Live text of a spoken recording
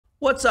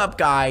What's up,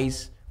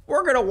 guys?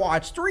 We're gonna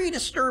watch 3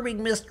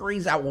 disturbing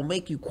mysteries that will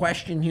make you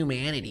question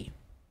humanity.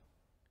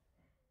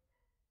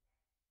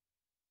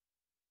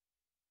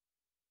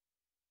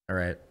 All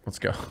right, let's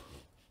go.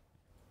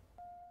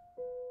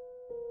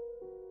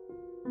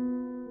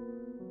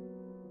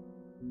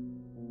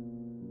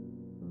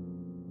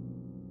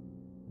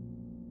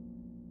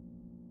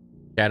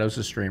 Shadow's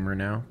a streamer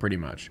now, pretty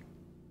much.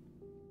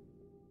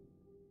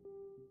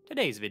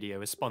 Today's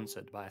video is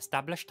sponsored by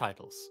Established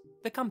Titles,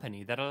 the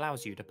company that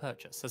allows you to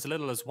purchase as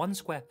little as 1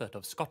 square foot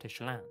of Scottish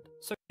land.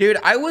 So, dude,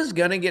 I was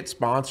gonna get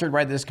sponsored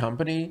by this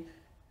company.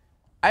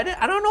 I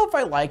don't know if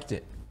I liked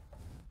it.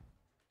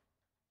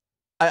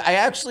 I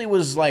actually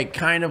was like,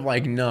 kind of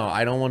like, no,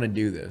 I don't want to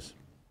do this.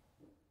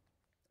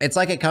 It's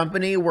like a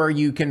company where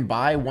you can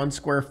buy 1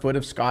 square foot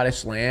of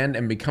Scottish land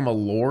and become a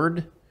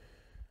lord.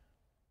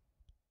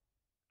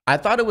 I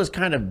thought it was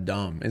kind of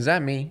dumb. Is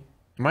that me?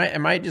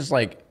 Am I just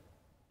like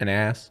an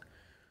ass?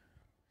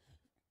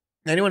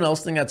 Anyone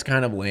else think that's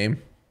kind of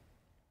lame?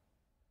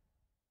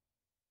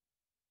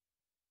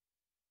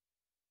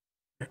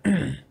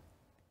 Are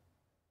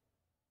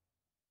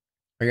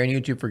you on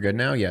YouTube for good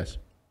now? Yes.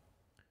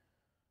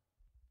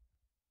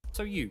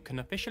 So you can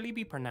officially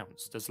be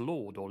pronounced as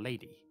Lord or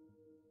Lady.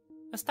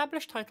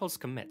 Established Titles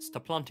commits to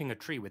planting a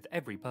tree with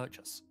every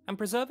purchase and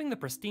preserving the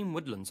pristine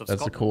woodlands of That's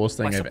Scotland. the coolest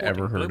thing by I've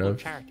ever supporting heard global of.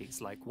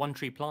 charities like One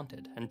Tree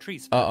Planted and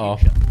Trees for the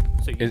Future.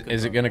 So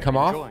Is it going to come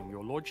off?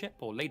 Your lordship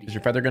or ladyship. Is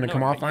your feather going to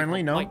come off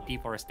finally? No. Fight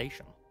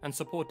deforestation and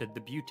supported the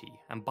beauty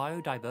and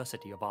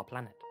biodiversity of our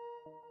planet.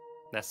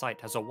 Their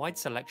site has a wide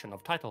selection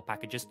of title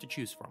packages to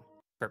choose from.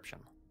 Description.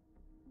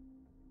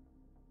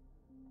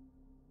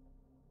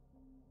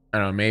 I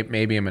don't know,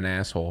 maybe I'm an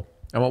asshole.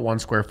 I want 1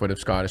 square foot of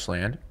Scottish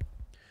land.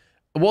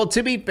 Well,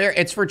 to be fair,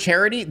 it's for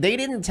charity. They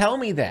didn't tell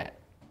me that.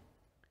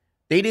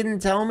 They didn't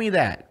tell me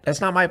that.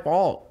 That's not my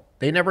fault.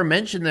 They never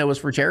mentioned that it was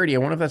for charity. I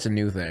wonder if that's a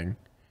new thing.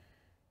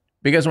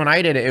 Because when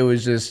I did it, it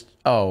was just,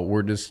 oh,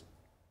 we're just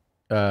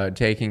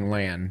taking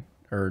land.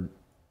 Or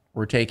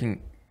we're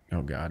taking,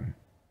 oh God.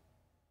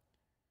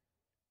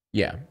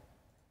 Yeah.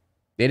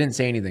 They didn't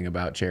say anything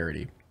about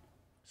charity.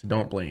 So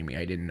don't blame me.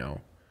 I didn't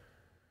know.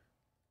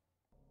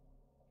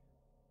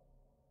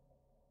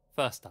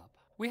 First up,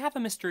 we have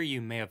a mystery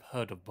you may have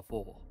heard of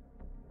before.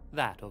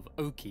 That of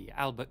Oki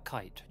Albert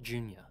Kite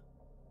Jr.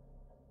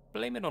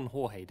 Blame It on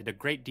Jorge did a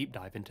great deep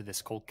dive into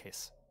this cold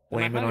case.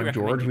 Blame It on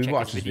George? We've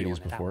watched his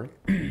videos before.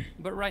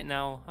 But right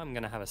now, I'm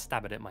gonna have a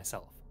stab at it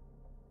myself.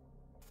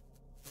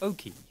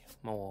 Oki,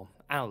 or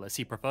Al as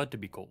he preferred to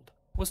be called,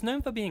 was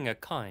known for being a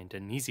kind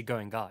and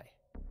easygoing guy.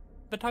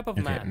 The type of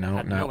man that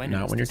had no enemies.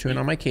 Not when you're tuning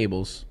on my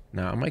cables.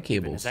 Not on my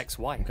cables. Even his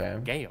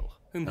ex-wife, Gail,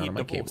 whom he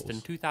divorced in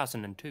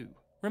 2002,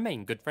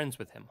 remained good friends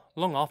with him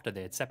long after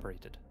they had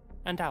separated,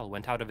 and Al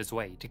went out of his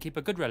way to keep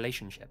a good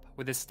relationship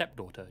with his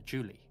stepdaughter,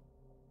 Julie.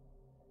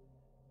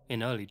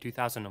 In early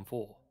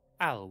 2004,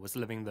 Al was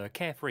living the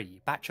carefree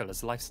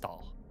bachelor's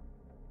lifestyle.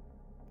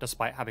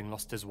 Despite having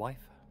lost his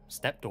wife,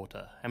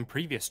 stepdaughter, and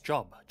previous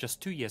job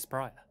just 2 years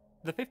prior,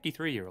 the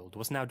 53-year-old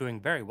was now doing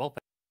very well for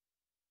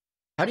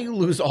How do you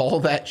lose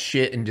all that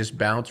shit and just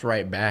bounce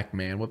right back,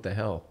 man? What the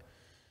hell?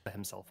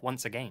 himself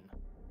once again.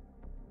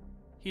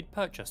 He'd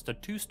purchased a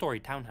 2-story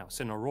townhouse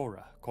in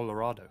Aurora,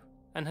 Colorado,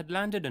 and had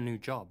landed a new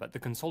job at the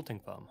consulting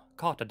firm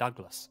Carter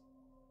Douglas.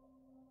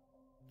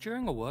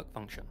 During a work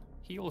function,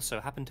 he also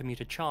happened to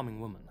meet a charming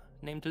woman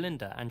named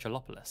Linda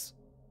Angelopoulos.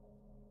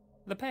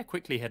 The pair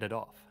quickly hit it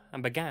off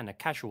and began a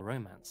casual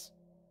romance,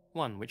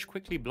 one which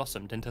quickly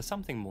blossomed into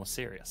something more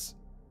serious.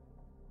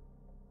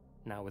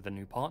 Now with a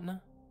new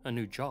partner, a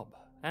new job,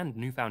 and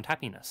newfound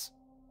happiness,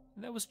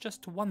 there was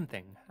just one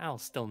thing Al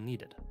still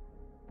needed: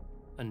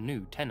 a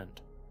new tenant.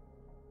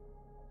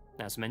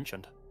 As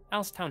mentioned,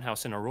 Al's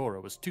townhouse in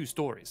Aurora was 2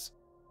 stories.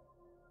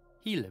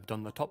 He lived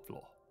on the top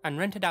floor and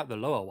rented out the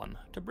lower one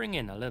to bring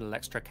in a little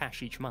extra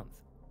cash each month.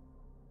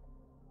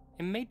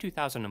 In May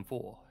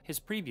 2004, his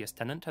previous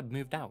tenant had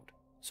moved out,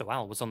 so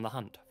Al was on the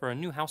hunt for a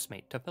new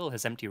housemate to fill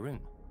his empty room.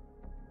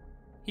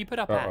 He put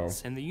up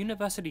ads in the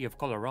University of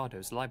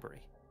Colorado's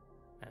library,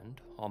 and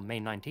on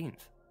May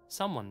 19th,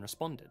 someone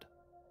responded.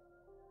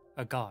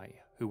 A guy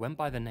who went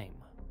by the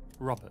name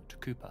Robert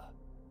Cooper.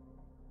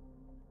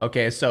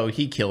 Okay, so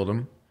he killed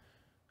him.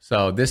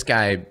 So this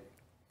guy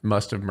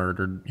must have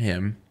murdered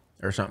him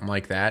or something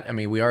like that. I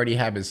mean, we already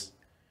have his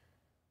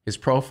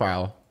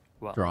profile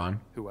drawn.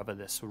 Whoever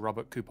this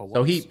Robert Cooper was,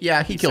 so he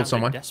killed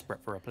someone.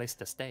 Desperate for a place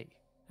to stay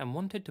and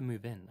wanted to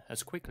move in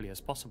as quickly as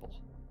possible.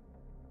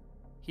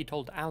 He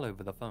told Al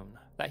over the phone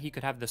that he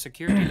could have the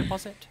security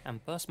deposit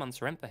and first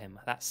month's rent for him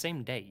that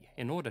same day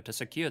in order to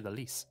secure the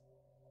lease.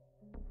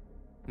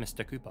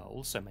 Mr. Cooper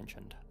also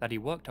mentioned that he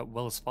worked at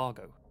Wells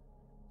Fargo,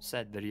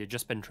 said that he had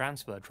just been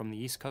transferred from the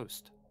East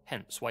Coast,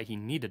 hence why he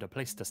needed a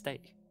place to stay.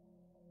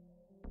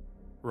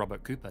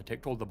 Robert Cooper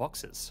ticked all the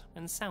boxes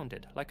and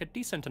sounded like a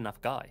decent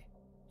enough guy,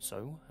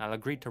 so Al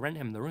agreed to rent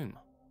him the room.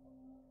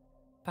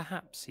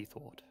 Perhaps, he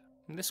thought,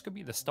 this could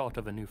be the start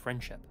of a new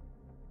friendship.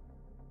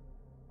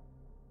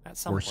 At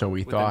some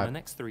point, within the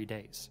next 3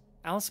 days,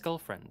 Al's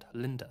girlfriend,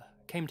 Linda,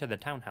 came to the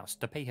townhouse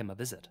to pay him a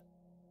visit.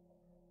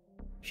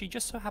 She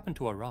just so happened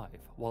to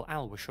arrive while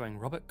Al was showing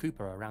Robert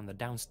Cooper around the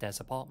downstairs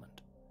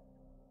apartment.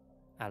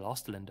 Al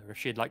asked Linda if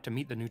she'd like to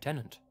meet the new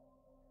tenant.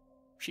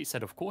 She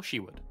said of course she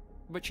would,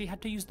 but she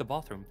had to use the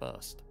bathroom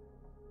first.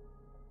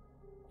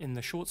 In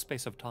the short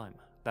space of time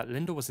that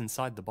Linda was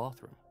inside the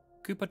bathroom,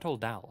 Cooper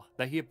told Al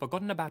that he had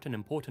forgotten about an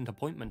important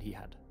appointment he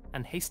had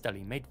and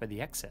hastily made for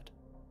the exit.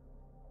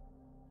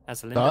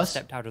 As Linda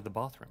stepped out of the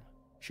bathroom,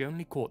 she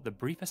only caught the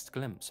briefest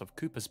glimpse of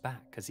Cooper's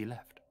back as he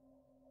left.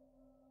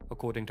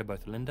 According to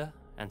both Linda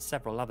and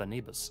several other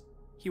neighbors,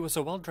 he was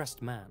a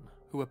well-dressed man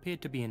who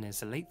appeared to be in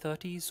his late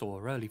 30s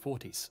or early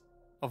 40s,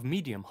 of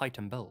medium height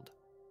and build,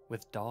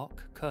 with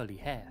dark, curly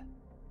hair.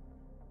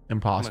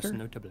 Imposter? Most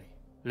notably,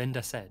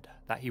 Linda said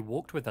that he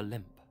walked with a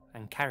limp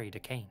and carried a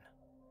cane.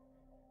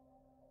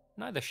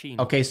 Neither she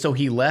nor... Okay, so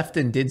he left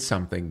and did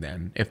something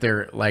then. If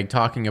they're like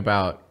talking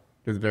about,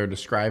 if they're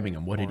describing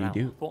him, what did he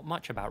do? Thought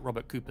much about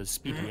Robert Cooper's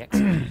speedy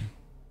exit.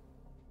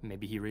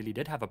 Maybe he really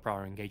did have a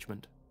prior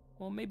engagement,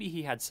 or maybe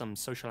he had some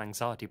social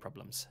anxiety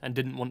problems and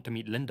didn't want to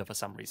meet Linda for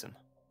some reason.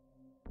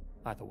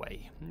 Either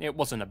way, it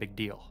wasn't a big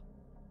deal.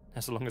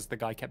 As long as the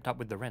guy kept up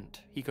with the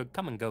rent, he could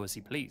come and go as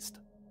he pleased.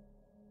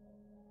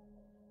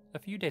 A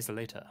few days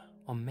later,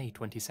 on May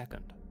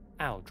 22nd,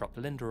 Al dropped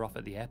Linda off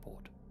at the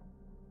airport.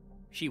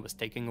 She was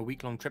taking a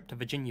week-long trip to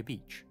Virginia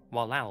Beach,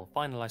 while Al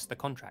finalized the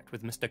contract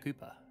with Mr.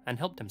 Cooper and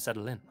helped him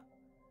settle in.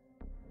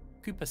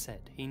 Cooper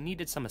said he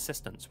needed some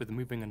assistance with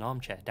moving an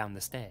armchair down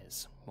the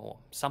stairs, or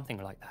something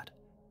like that,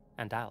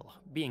 and Al,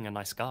 being a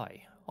nice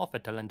guy,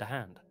 offered to lend a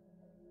hand.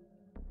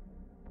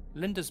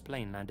 Linda's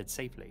plane landed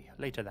safely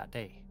later that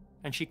day,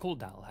 and she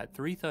called Al at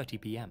 3:30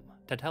 p.m.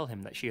 to tell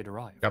him that she had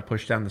arrived. Got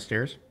pushed down the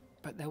stairs?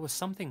 But there was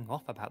something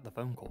off about the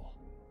phone call.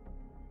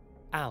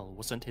 Al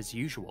wasn't his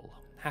usual,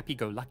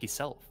 happy-go-lucky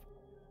self.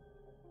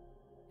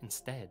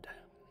 Instead,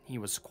 he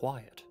was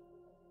quiet,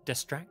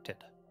 distracted,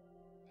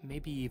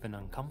 maybe even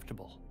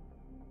uncomfortable.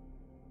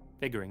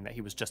 Figuring that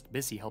he was just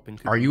busy helping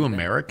Cooper. Are you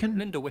American?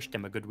 Linda wished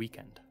him a good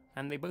weekend,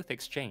 and they both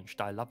exchanged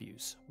I love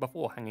yous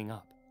before hanging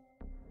up.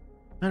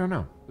 I don't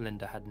know.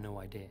 Linda had no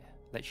idea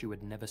that she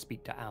would never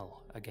speak to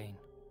Al again.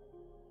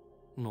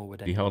 Nor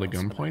would He held a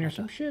anyone else for that gunpoint or matter,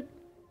 some shit?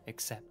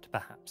 except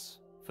perhaps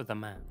for the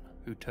man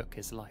who took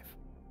his life.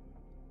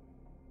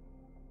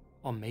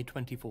 On May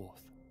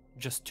 24th,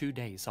 just 2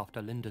 days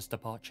after Linda's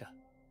departure,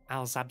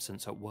 Al's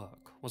absence at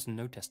work was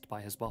noticed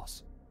by his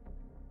boss.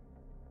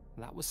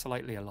 That was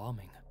slightly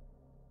alarming.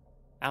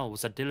 Al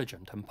was a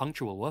diligent and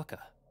punctual worker.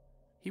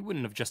 He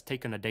wouldn't have just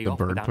taken a day off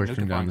without pushed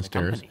him down notifying the the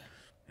stairs.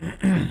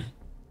 company.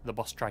 The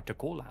boss tried to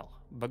call Al,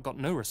 but got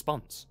no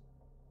response.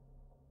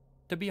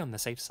 To be on the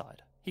safe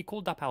side, he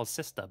called up Al's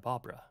sister,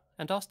 Barbara,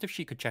 and asked if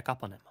she could check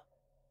up on him.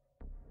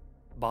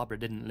 Barbara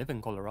didn't live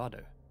in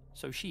Colorado,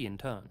 so she, in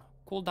turn,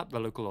 called up the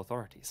local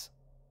authorities.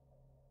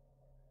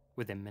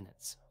 Within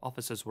minutes,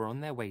 officers were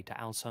on their way to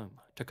Al's home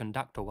to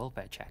conduct a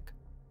welfare check.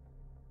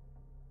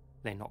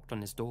 They knocked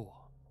on his door,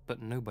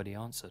 but nobody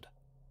answered.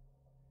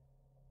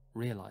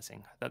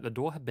 Realizing that the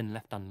door had been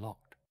left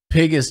unlocked.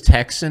 Pig is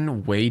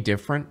Texan, way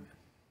different.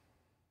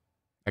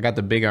 I got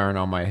the big iron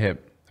on my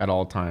hip at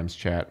all times,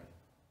 chat.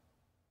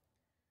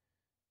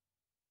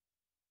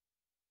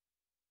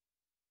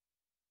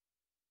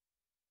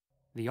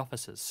 The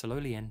officers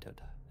slowly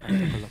entered and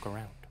took a look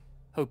around,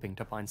 hoping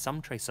to find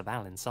some trace of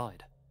Al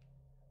inside.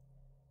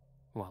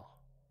 Well,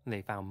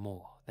 they found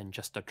more than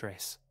just a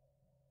trace.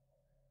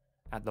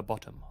 At the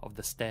bottom of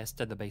the stairs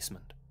to the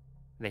basement,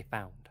 they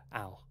found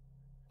Al,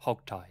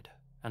 hogtied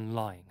and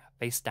lying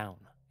face down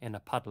in a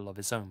puddle of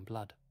his own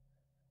blood.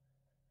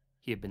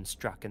 He had been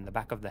struck in the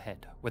back of the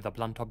head with a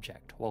blunt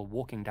object while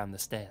walking down the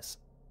stairs.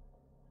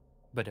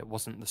 But it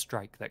wasn't the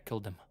strike that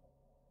killed him.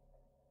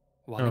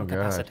 While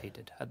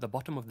incapacitated at the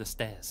bottom of the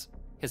stairs,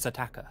 his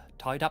attacker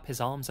tied up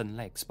his arms and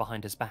legs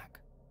behind his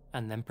back,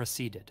 and then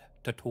proceeded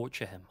to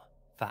torture him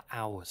for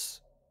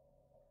hours.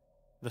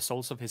 The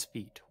soles of his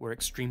feet were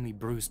extremely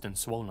bruised and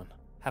swollen,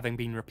 having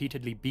been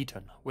repeatedly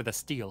beaten with a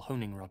steel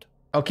honing rod.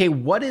 Okay,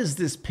 what is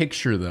this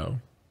picture, though?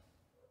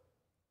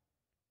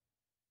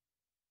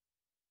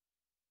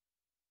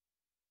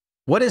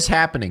 What is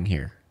happening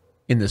here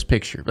in this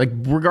picture? Like,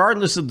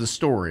 regardless of the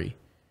story,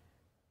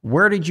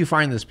 where did you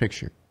find this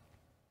picture?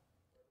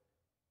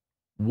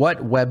 What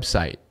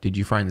website did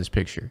you find this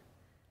picture?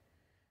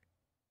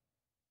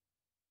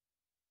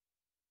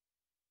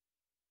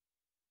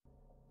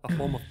 A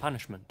form of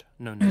punishment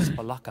known as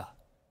balaka.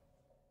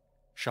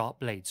 Sharp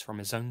blades from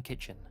his own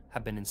kitchen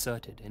had been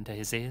inserted into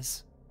his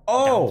ears,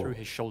 down through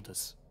his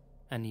shoulders,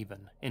 and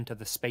even into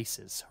the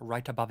spaces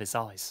right above his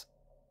eyes.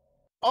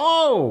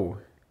 Oh!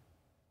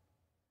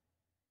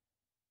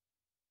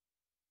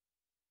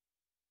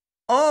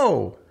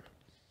 Oh!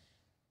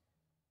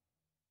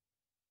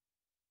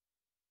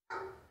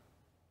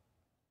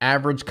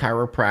 Average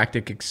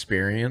chiropractic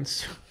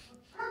experience.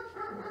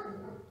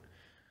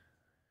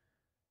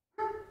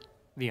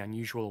 The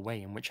unusual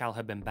way in which Al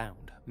had been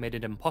bound made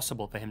it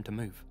impossible for him to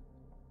move.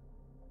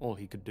 All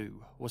he could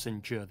do was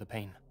endure the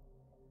pain.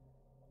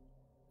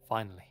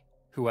 Finally,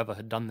 whoever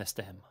had done this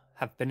to him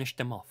have finished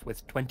him off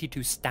with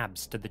 22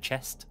 stabs to the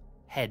chest,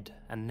 head,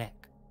 and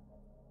neck.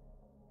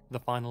 The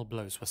final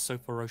blows were so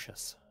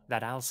ferocious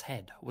that Al's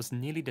head was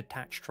nearly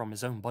detached from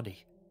his own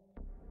body.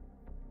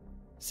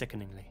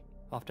 Sickeningly,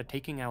 after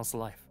taking Al's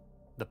life,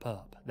 the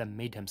perp then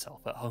made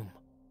himself at home.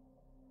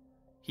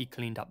 He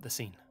cleaned up the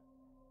scene,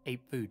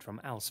 ate food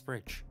from Al's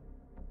fridge,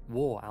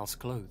 wore Al's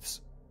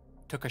clothes,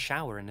 took a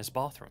shower in his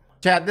bathroom.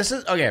 Chat, this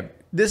is okay.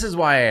 This is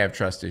why I have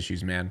trust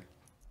issues, man.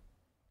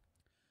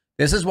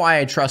 This is why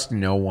I trust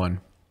no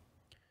one.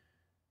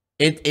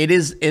 It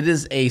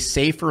is a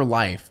safer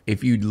life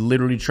if you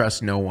literally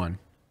trust no one.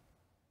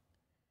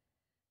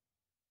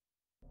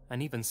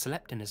 And even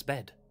slept in his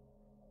bed.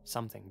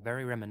 Something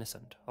very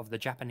reminiscent of the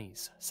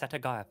Japanese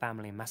Setagaya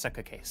family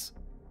massacre case.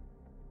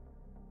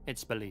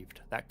 It's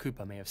believed that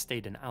Cooper may have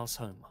stayed in Al's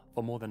home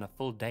for more than a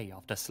full day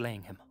after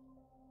slaying him.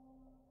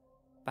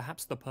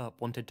 Perhaps the perp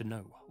wanted to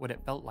know what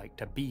it felt like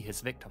to be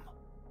his victim.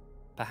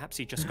 Perhaps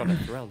he just got a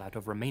thrill out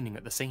of remaining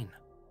at the scene.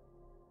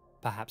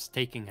 Perhaps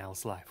taking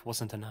Al's life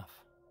wasn't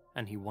enough,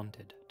 and he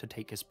wanted to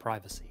take his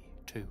privacy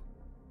too.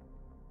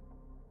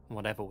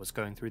 Whatever was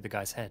going through the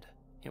guy's head,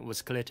 it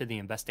was clear to the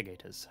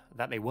investigators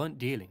that they weren't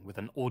dealing with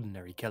an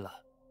ordinary killer.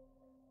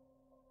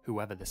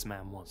 Whoever this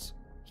man was,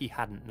 he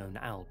hadn't known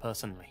Al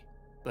personally,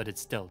 but had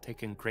still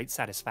taken great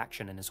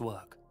satisfaction in his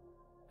work,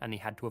 and he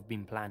had to have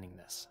been planning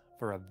this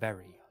for a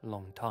very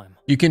long time.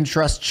 You can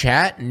trust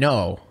chat?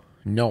 No.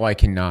 No, I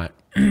cannot.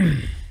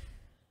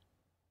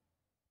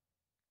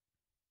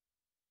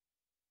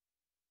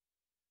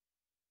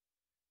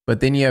 But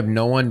then you have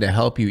no one to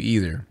help you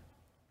either.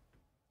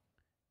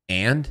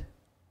 And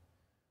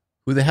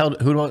who the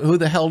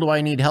hell do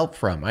I need help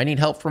from? I need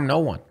help from no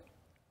one.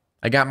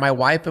 I got my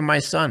wife and my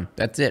son.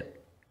 That's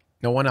it.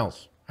 No one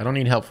else. I don't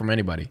need help from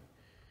anybody.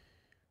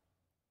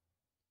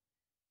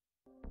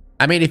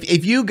 I mean,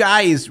 if you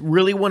guys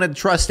really want to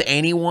trust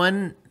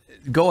anyone,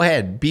 go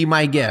ahead, be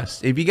my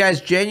guest. If you guys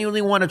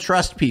genuinely want to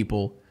trust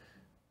people,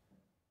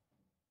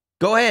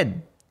 go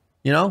ahead,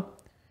 you know?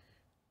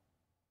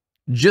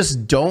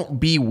 Just don't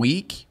be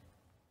weak.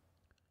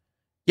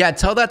 Yeah,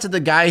 tell that to the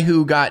guy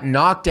who got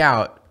knocked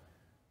out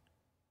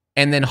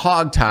and then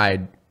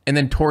hogtied and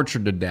then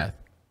tortured to death.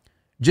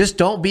 Just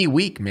don't be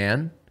weak,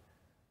 man.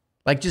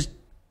 Like,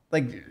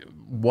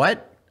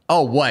 what?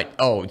 Oh, what?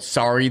 Oh,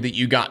 sorry that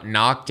you got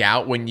knocked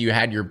out when you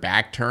had your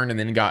back turned and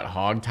then got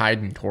hogtied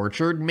and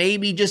tortured.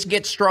 Maybe just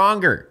get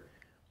stronger.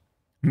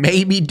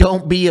 Maybe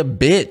don't be a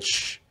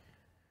bitch.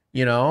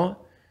 You know?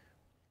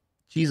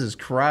 Jesus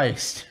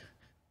Christ.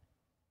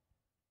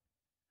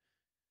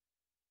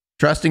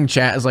 Trusting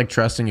chat is like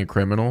trusting a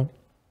criminal.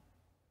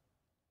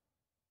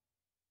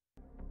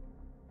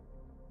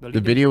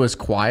 The video was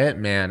quiet?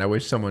 Man, I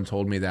wish someone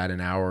told me that an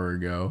hour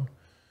ago.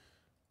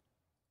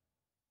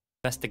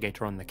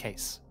 Investigator on the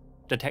case,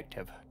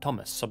 Detective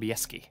Thomas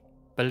Sobieski,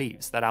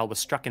 believes that Al was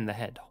struck in the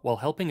head while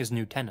helping his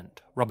new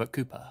tenant, Robert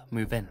Cooper,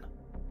 move in.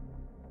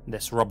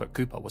 This Robert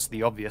Cooper was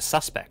the obvious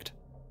suspect.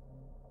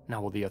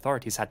 Now all the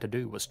authorities had to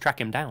do was track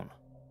him down.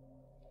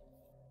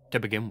 To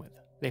begin with,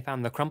 they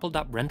found the crumpled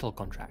up rental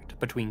contract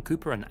between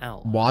Cooper and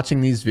Al. Watching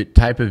these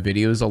type of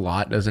videos a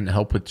lot doesn't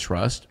help with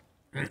trust.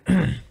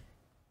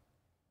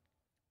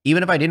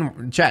 Even if I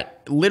didn't,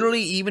 chat,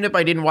 literally even if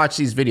I didn't watch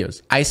these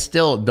videos, I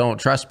still don't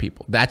trust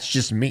people. That's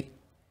just me.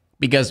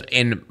 Because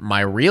in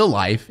my real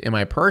life, in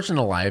my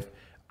personal life,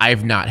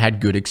 I've not had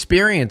good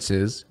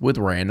experiences with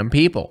random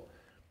people.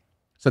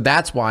 So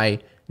that's why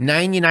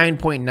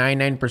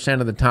 99.99%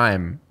 of the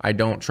time, I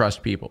don't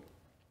trust people.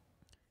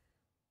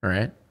 All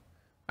right?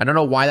 I don't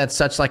know why that's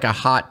such like a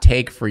hot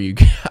take for you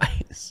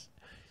guys.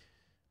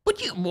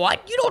 But you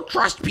what? You don't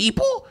trust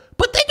people?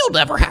 But then you'll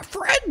never have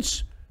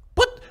friends.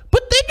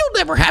 But then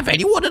you'll never have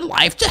anyone in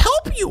life to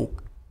help you.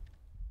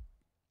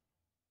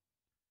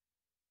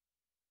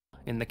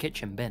 In the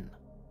kitchen bin.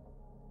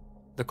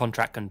 The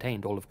contract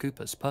contained all of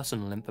Cooper's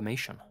personal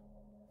information,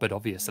 but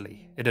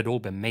obviously it had all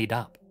been made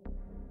up.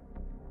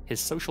 His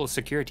social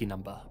security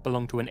number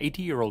belonged to an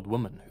 80-year-old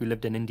woman who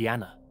lived in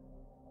Indiana.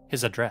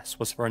 His address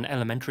was for an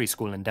elementary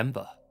school in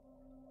Denver.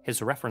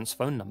 His reference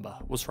phone number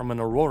was from an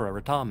Aurora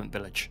retirement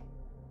village,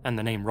 and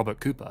the name Robert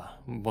Cooper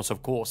was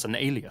of course an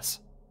alias.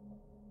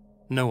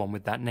 No one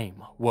with that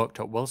name worked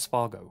at Wells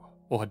Fargo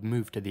or had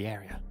moved to the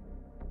area.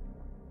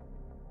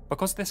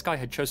 Because this guy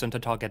had chosen to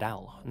target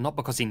Al, not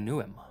because he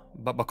knew him,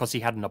 but because he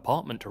had an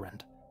apartment to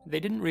rent, they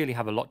didn't really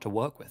have a lot to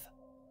work with.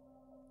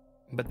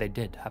 But they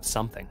did have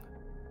something.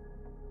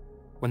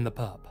 When the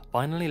perp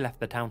finally left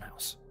the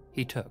townhouse,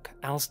 he took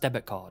Al's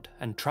debit card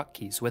and truck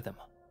keys with him.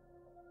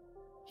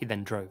 He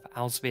then drove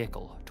Al's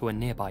vehicle to a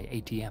nearby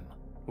ATM,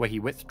 where he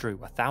withdrew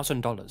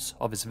 $1,000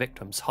 of his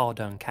victim's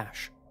hard-earned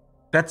cash.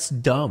 That's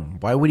dumb.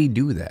 Why would he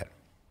do that?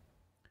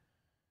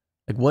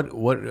 Like,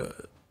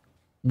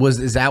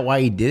 is that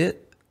why he did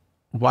it?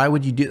 Why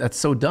would you do that's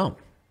so dumb?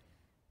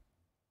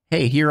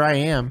 Hey, here I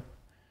am.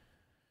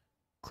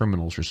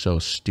 Criminals are so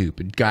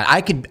stupid. God,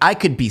 I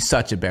could be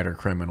such a better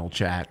criminal,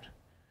 chat.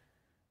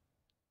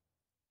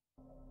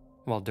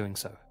 While doing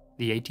so,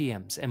 the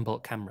ATM's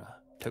inbuilt camera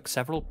took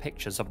several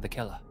pictures of the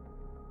killer.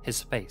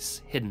 his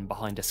face hidden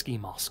behind a ski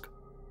mask.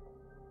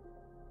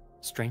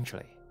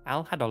 Strangely,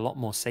 Al had a lot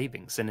more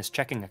savings in his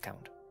checking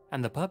account,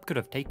 and the perp could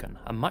have taken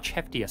a much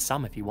heftier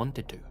sum if he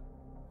wanted to,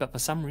 but for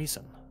some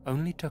reason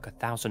only took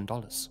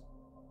 $1,000.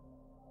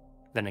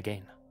 Then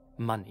again,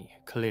 money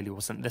clearly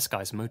wasn't this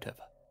guy's motive.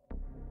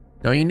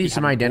 No, you need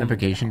some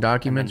identification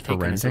documents for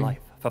renting.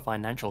 For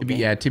financial gain.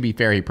 Yeah, to be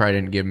fair, he probably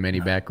didn't give him any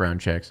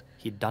background checks.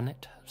 He'd done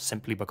it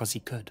simply because he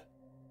could.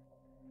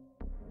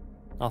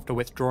 After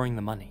withdrawing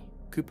the money,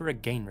 Cooper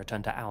again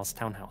returned to Al's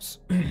townhouse,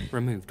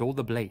 removed all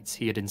the blades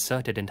he had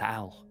inserted into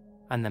Al,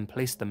 and then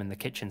placed them in the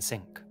kitchen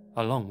sink,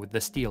 along with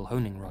the steel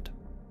honing rod.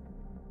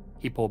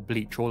 He poured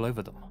bleach all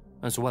over them,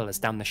 as well as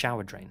down the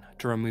shower drain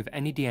to remove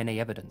any DNA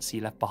evidence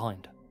he left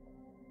behind.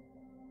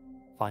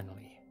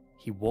 Finally,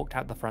 he walked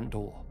out the front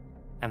door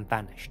and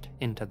vanished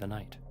into the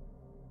night.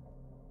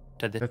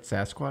 To That's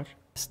Sasquatch?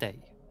 this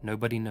day,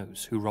 nobody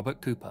knows who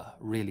Robert Cooper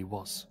really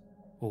was,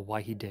 or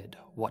why he did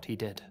what he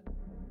did.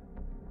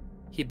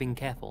 He'd been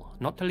careful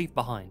not to leave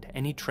behind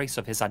any trace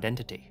of his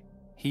identity,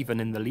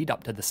 even in the lead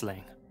up to the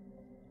slaying.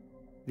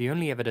 The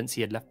only evidence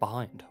he had left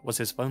behind was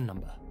his phone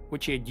number,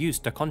 which he had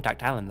used to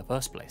contact Al in the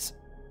first place,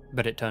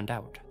 but it turned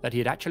out that he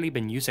had actually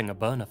been using a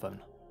burner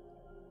phone.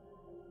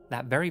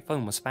 That very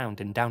phone was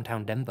found in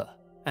downtown Denver,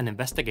 and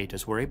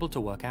investigators were able to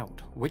work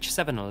out which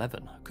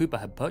 7-Eleven Cooper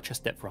had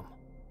purchased it from.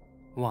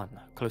 One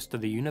close to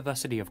the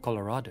University of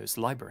Colorado's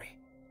library.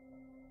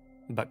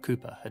 But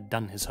Cooper had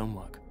done his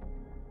homework.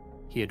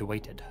 He had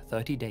waited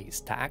 30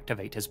 days to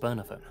activate his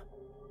burner phone.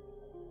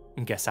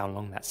 Guess how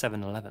long that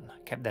 7-Eleven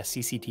kept their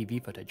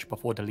CCTV footage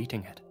before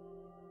deleting it?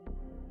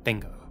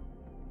 Bingo.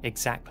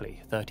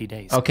 Exactly 30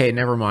 days. Okay,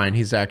 never mind.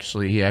 He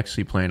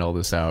actually planned all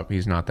this out.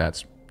 He's not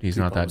that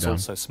Cooper was dumb.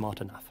 also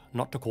smart enough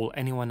not to call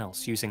anyone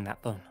else using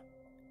that phone.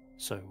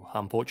 So,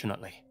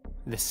 unfortunately,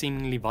 this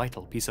seemingly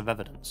vital piece of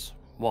evidence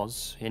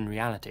was, in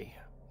reality,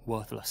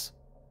 worthless.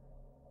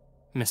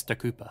 Mr.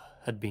 Cooper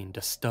had been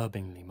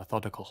disturbingly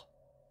methodical.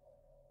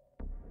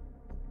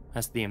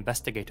 As the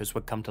investigators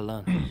would come to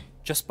learn,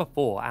 just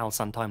before Al's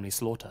untimely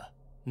slaughter,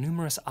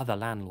 numerous other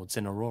landlords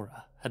in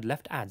Aurora had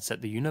left ads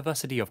at the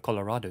University of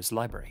Colorado's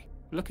library,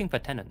 looking for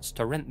tenants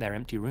to rent their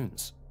empty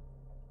rooms.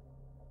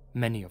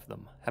 Many of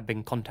them had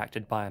been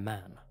contacted by a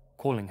man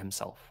calling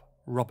himself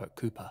Robert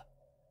Cooper.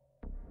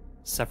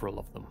 Several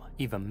of them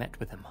even met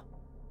with him.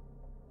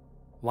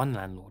 One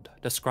landlord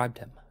described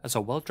him as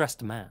a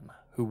well-dressed man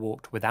who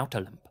walked without a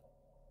limp.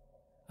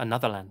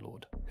 Another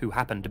landlord, who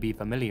happened to be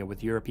familiar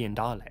with European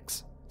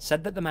dialects,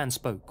 said that the man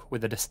spoke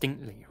with a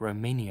distinctly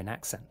Romanian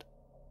accent.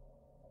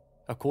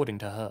 According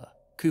to her,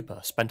 Cooper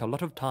spent a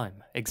lot of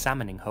time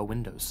examining her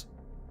windows.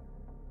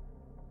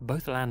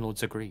 Both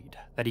landlords agreed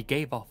that he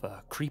gave off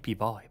a creepy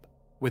vibe,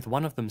 with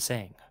one of them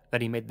saying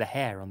that he made the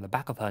hair on the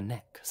back of her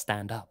neck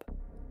stand up,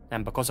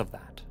 and because of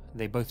that,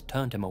 they both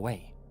turned him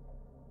away.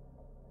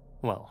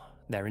 Well,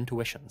 their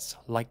intuitions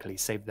likely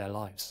saved their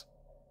lives,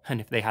 and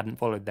if they hadn't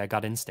followed their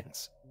gut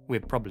instincts,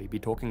 we'd probably be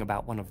talking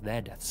about one of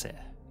their deaths here,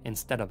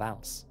 instead of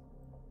Al's.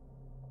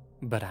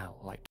 But Al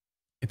liked.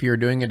 If you're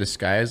doing a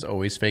disguise,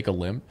 always fake a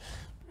limp.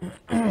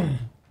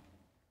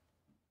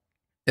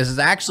 This is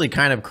actually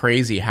kind of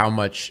crazy how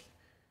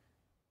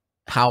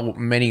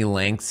many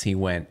lengths he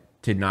went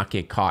to not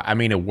get caught. I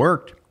mean, it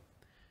worked.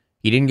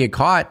 He didn't get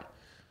caught.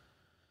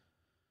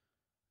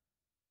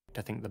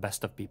 To think the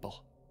best of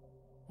people.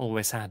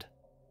 Always had.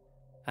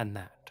 And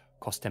that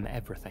cost him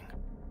everything.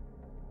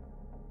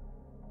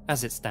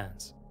 As it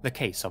stands, the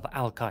case of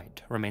Al Qaid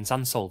remains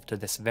unsolved to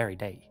this very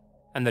day,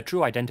 and the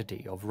true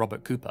identity of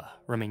Robert Cooper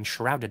remains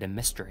shrouded in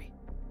mystery.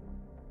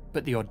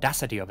 But the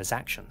audacity of his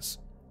actions,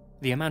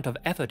 the amount of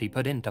effort he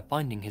put into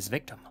finding his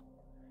victim,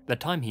 the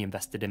time he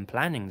invested in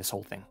planning this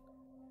whole thing,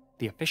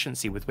 the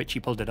efficiency with which he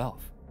pulled it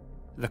off,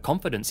 the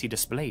confidence he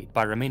displayed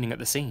by remaining at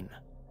the scene,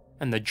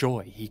 and the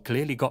joy he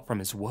clearly got from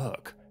his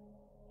work.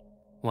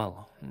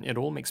 Well, it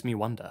all makes me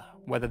wonder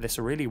whether this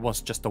really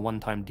was just a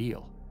one-time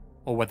deal,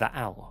 or whether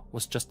Al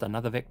was just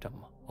another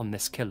victim on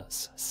this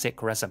killer's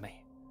sick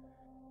resume.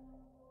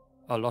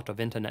 A lot of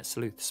internet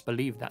sleuths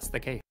believe that's the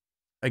case.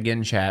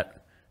 Again,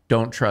 chat,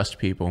 don't trust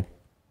people.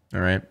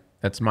 All right?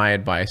 That's my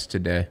advice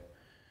today.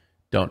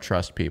 Don't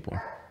trust people.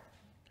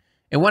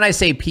 And when I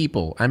say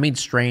people, I mean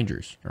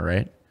strangers, all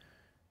right?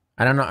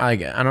 I don't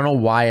know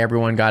why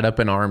everyone got up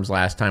in arms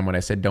last time when I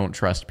said don't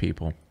trust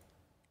people.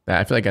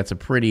 I feel like that's a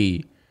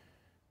pretty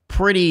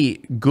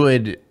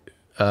good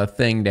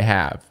thing to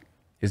have,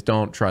 is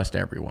don't trust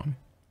everyone.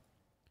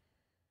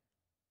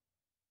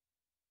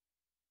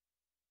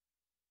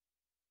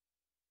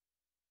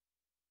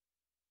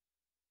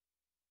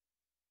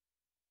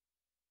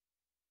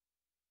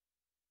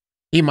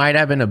 He might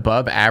have an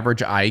above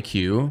average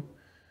IQ.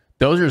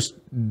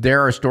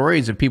 There are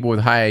stories of people with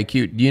high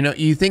IQ.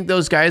 You think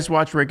those guys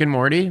watch Rick and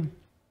Morty?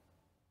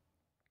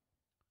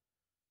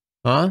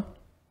 Huh?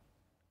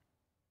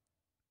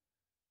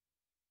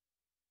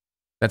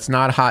 That's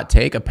not a hot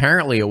take.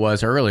 Apparently it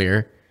was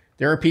earlier.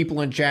 There are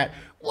people in chat.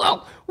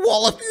 Well,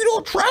 if you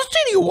don't trust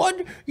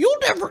anyone, you'll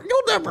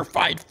never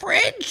find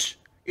friends.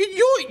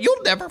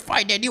 You'll never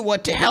find anyone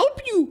to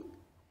help you.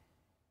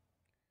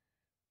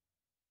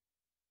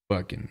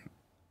 Fucking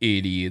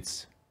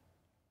idiots.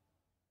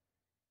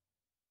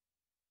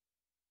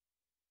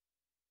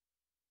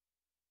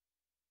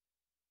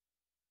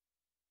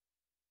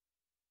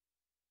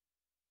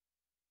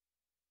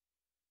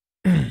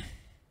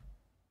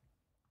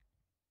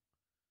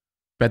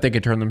 Bet they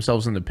could turn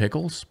themselves into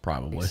pickles?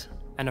 Probably.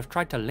 And have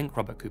tried to link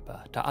Robert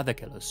Cooper to other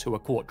killers who were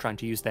caught trying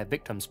to use their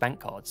victims' bank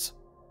cards.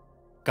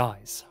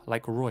 Guys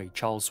like Roy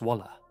Charles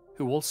Waller,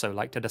 who also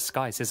like to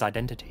disguise his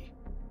identity.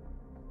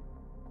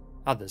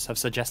 Others have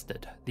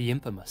suggested the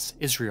infamous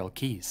Israel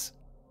Keys.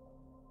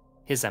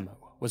 His MO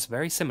was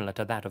very similar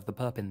to that of the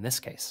perp in this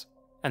case,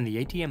 and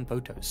the ATM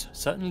photos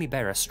certainly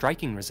bear a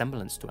striking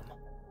resemblance to him.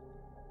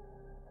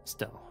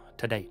 Still,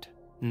 to date,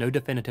 no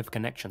definitive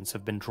connections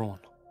have been drawn.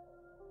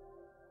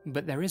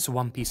 But there is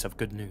one piece of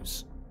good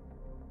news.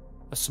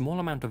 A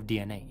small amount of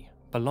DNA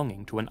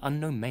belonging to an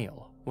unknown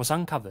male was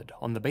uncovered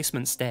on the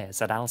basement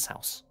stairs at Al's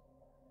house.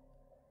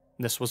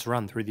 This was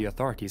run through the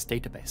authorities'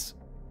 database,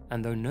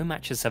 and though no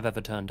matches have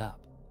ever turned up,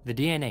 the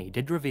DNA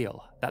did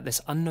reveal that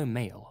this unknown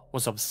male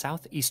was of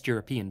Southeast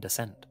European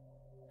descent,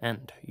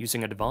 and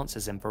using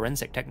advances in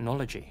forensic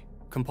technology,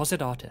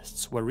 composite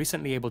artists were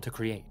recently able to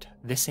create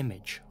this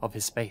image of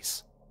his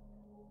face.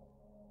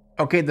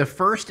 Okay, the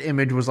first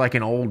image was like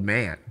an old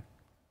man.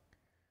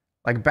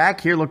 Like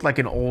back here looked like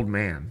an old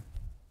man.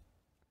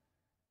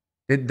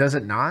 Does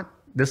it not?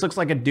 This looks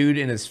like a dude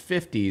in his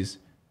 50s.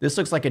 This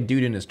looks like a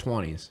dude in his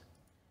 20s.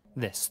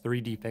 This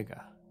 3D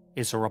figure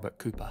is Robert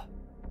Cooper.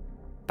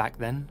 Back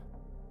then,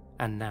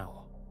 and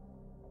now.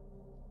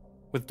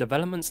 With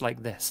developments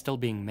like this still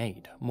being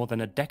made more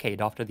than a decade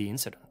after the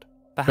incident,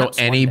 perhaps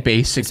so any one day,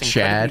 basic this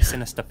incredibly Chad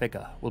sinister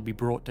figure will be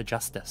brought to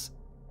justice,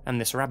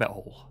 and this rabbit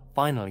hole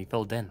finally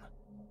filled in.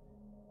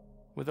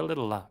 With a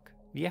little luck,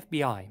 the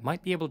FBI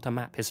might be able to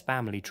map his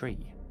family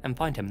tree and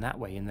find him that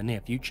way in the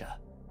near future.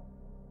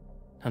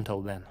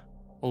 Until then,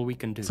 all we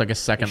can do. It's like a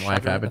Second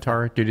Life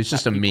avatar, dude. It's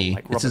just a me.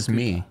 Like it's just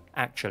me.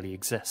 Actually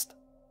exist,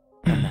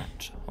 and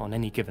that on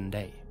any given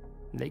day,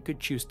 they could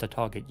choose to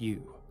target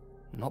you,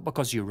 not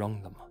because you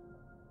wronged them,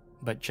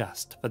 but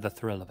just for the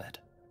thrill of it.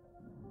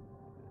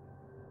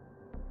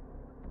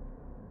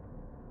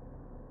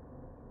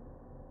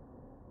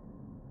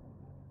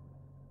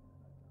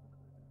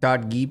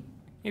 God Geeb.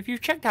 If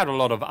you've checked out a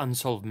lot of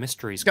Unsolved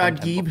Mysteries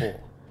content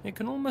before, it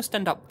can almost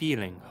end up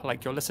feeling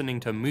like you're listening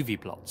to movie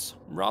plots,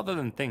 rather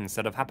than things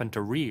that have happened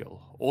to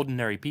real,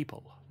 ordinary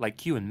people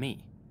like you and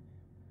me.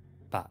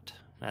 But,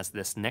 as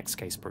this next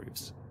case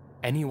proves,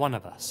 any one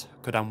of us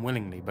could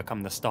unwillingly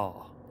become the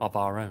star of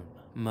our own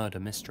murder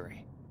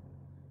mystery.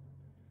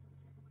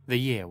 The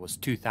year was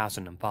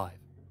 2005.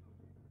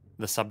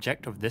 The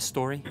subject of this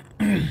story?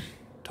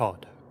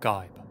 Todd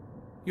Geib,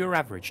 your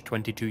average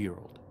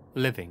 22-year-old,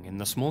 living in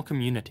the small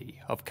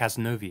community of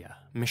Casnovia,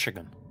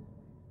 Michigan.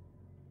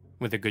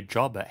 With a good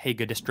job at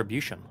Hager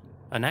Distribution,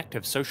 an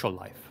active social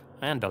life,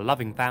 and a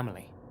loving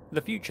family,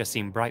 the future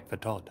seemed bright for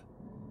Todd.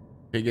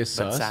 Pig is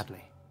sus? But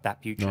sadly,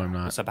 that future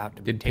was about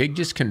to be Did Pig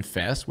just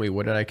confess? Wait,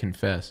 what did I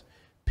confess?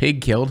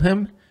 Pig killed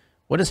him?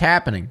 What is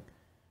happening?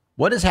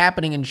 What is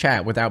happening in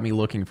chat without me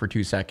looking for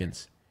 2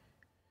 seconds?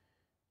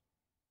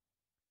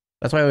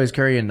 That's why I always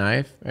carry a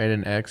knife. I had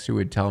an ex who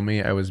would tell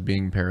me I was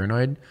being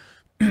paranoid.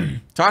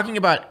 Talking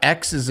about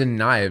X's and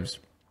knives.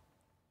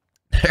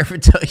 I ever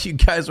tell you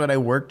guys when I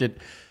worked at...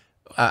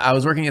 I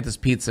was working at this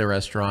pizza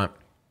restaurant.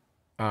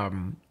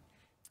 It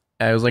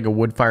was like a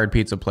wood-fired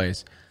pizza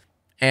place.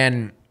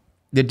 And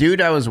the dude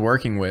I was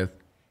working with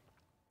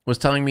was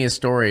telling me a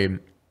story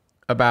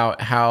about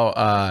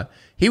how...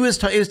 he was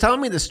telling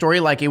me the story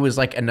like it was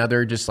like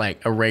another just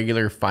like a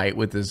regular fight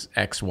with his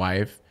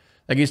ex-wife.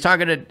 Like he's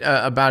talking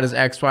about his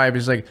ex-wife.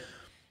 He's like...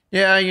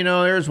 Yeah, you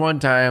know, there was one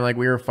time like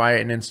we were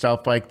fighting and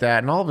stuff like that,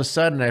 and all of a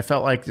sudden I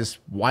felt like this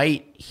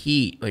white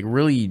heat, like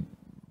really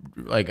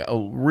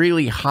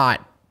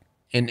hot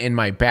in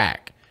my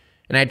back.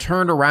 And I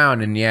turned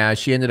around and yeah,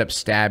 she ended up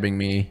stabbing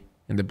me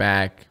in the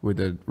back with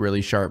a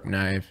really sharp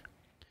knife.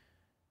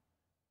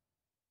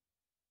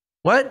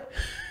 What?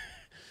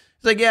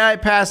 It's like, yeah, I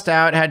passed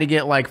out, had to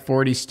get like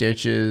 40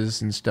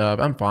 stitches and stuff.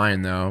 I'm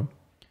fine though.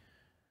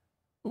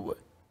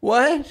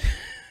 What?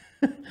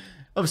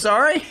 I'm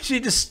sorry? She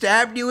just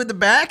stabbed you in the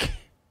back?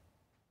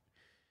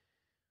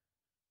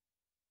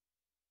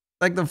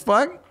 Like the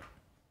fuck?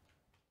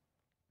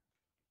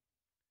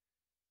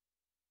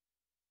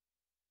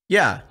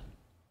 Yeah.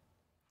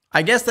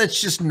 I guess that's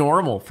just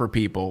normal for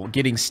people.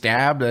 Getting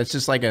stabbed, that's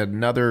just like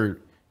another,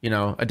 you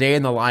know, a day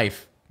in the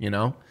life, you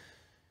know?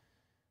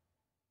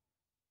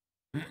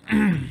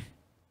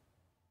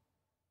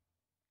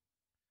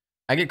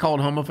 I get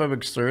called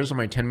homophobic slurs on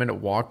my 10-minute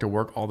walk to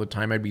work all the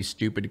time. I'd be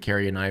stupid to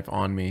carry a knife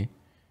on me.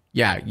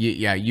 Yeah,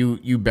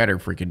 you better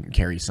freaking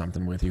carry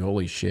something with you.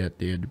 Holy shit,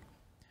 dude.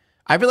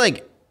 I feel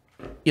like,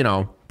 you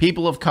know,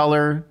 people of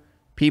color,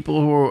 people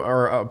who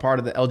are a part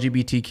of the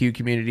LGBTQ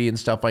community and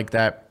stuff like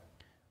that,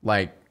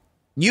 like,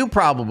 you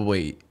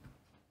probably,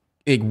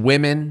 like,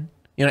 women,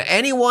 you know,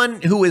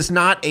 anyone who is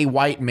not a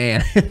white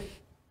man,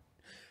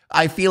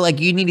 I feel like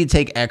you need to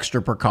take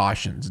extra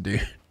precautions,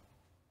 dude.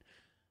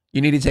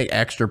 You need to take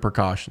extra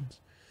precautions.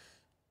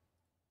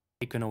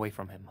 Taken away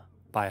from him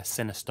by a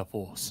sinister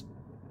force.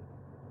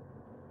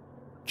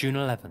 June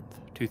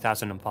 11th,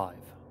 2005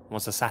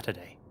 was a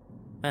Saturday,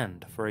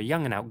 and for a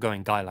young and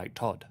outgoing guy like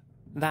Todd,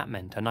 that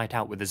meant a night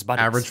out with his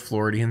buddies. Average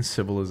Floridian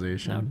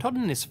civilization. Now, Todd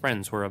and his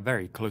friends were a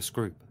very close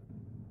group.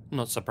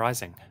 Not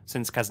surprising,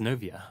 since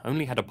Casnovia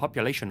only had a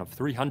population of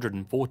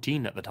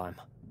 314 at the time.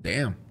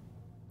 Damn.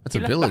 That's a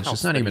village,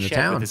 it's not even a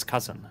town. With his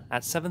cousin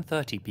at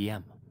 7:30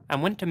 p.m.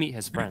 and went to meet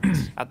his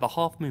friends at the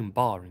Half Moon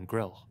Bar and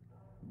Grill.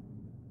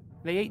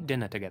 They ate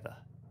dinner together,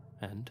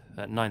 and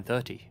at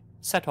 9:30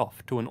 set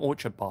off to an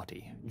orchard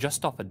party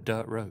just off a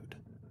dirt road,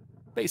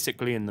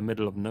 basically in the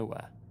middle of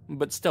nowhere,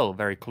 but still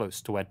very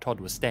close to where Todd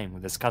was staying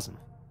with his cousin.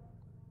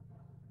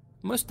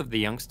 Most of the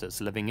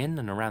youngsters living in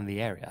and around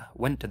the area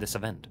went to this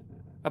event,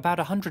 about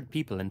 100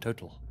 people in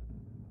total.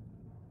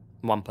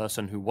 One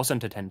person who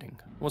wasn't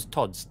attending was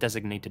Todd's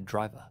designated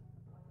driver.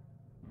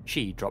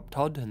 She dropped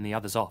Todd and the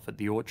others off at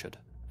the orchard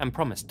and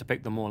promised to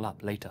pick them all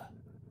up later.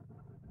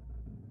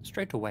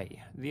 Straight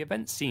away, the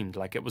event seemed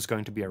like it was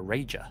going to be a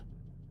rager.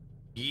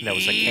 There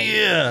was a keg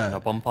and a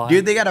bonfire.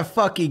 Dude, they got a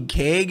fucking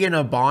keg and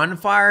a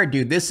bonfire?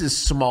 Dude, this is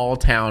small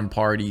town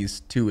parties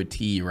to a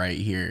T right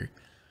here.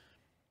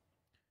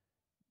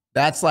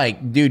 That's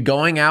like, dude,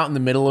 going out in the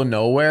middle of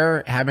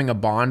nowhere, having a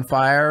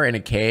bonfire and a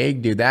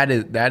keg, dude, that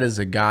is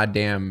a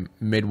goddamn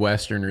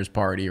Midwesterners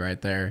party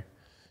right there.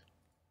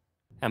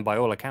 And by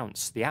all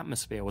accounts, the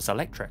atmosphere was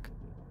electric.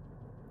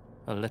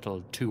 A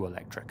little too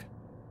electric.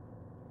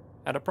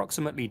 At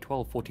approximately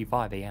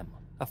 12:45 a.m.,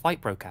 a fight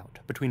broke out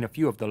between a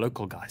few of the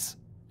local guys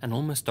and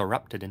almost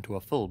erupted into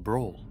a full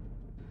brawl.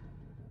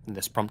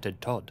 This prompted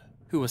Todd,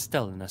 who was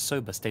still in a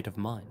sober state of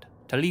mind,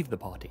 to leave the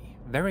party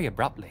very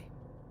abruptly.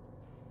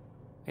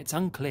 It's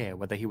unclear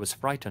whether he was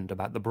frightened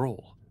about the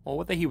brawl or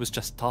whether he was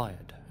just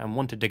tired and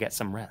wanted to get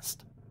some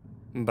rest.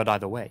 But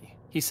either way,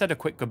 he said a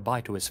quick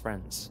goodbye to his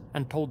friends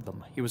and told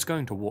them he was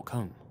going to walk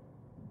home.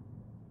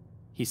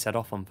 He set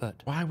off on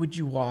foot. Why would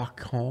you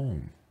walk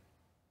home?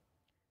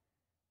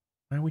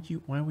 Why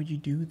would you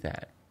do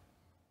that?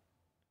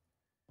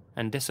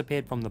 And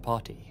disappeared from the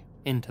party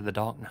into the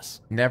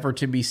darkness. Never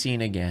to be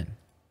seen again.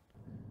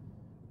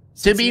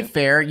 To be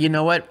fair, you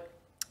know what?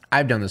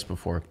 I've done this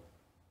before.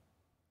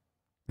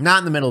 Not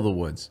in the middle of the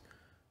woods.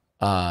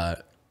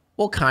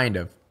 Well, kind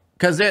of.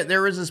 Because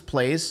there was this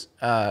place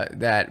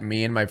that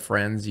me and my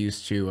friends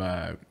used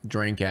to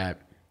drink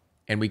at,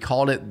 and we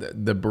called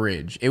it the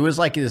Bridge. It was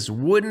like this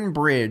wooden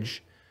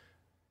bridge.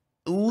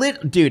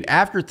 Dude,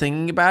 after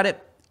thinking about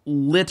it,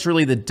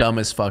 literally the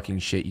dumbest fucking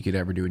shit you could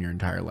ever do in your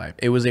entire life.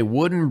 It was a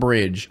wooden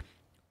bridge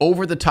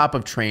over the top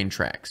of train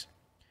tracks.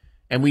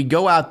 And we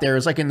go out there,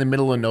 it's like in the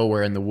middle of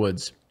nowhere in the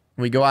woods.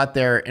 We go out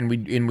there and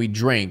we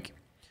drink.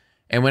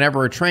 And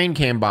whenever a train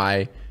came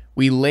by,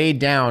 we laid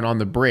down on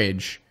the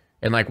bridge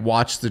and like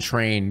watched the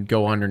train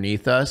go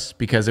underneath us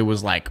because it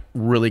was like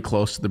really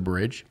close to the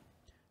bridge.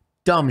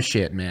 Dumb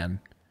shit, man.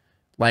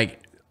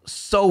 Like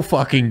so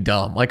fucking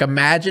dumb. Like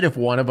imagine if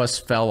one of us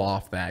fell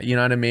off that, you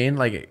know what I mean?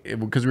 Like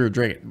because we were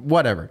drinking,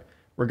 whatever,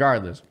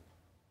 regardless.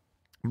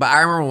 But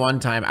I remember one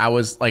time I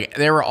was like,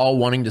 they were all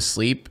wanting to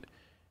sleep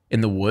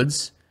in the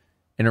woods.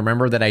 And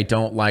remember that I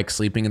don't like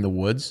sleeping in the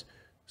woods.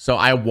 So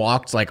I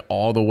walked like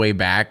all the way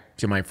back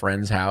to my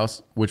friend's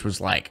house, which was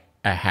like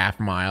a half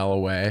mile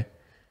away.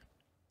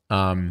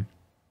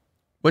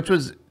 Which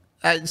was,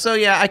 so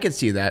yeah, I could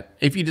see that.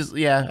 If you just,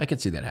 yeah, I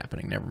could see that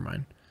happening. Never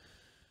mind.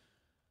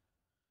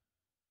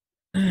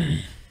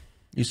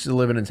 Used to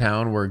live in a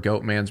town where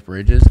Goatman's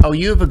Bridge is. Oh,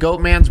 you have a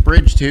Goatman's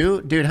Bridge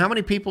too? Dude, how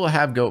many people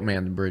have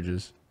Goatman's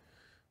Bridges?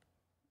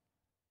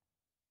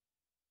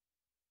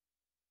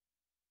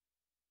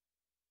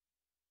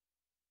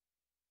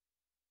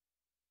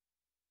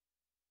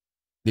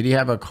 Did he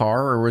have a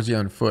car or was he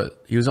on foot?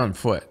 He was on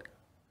foot.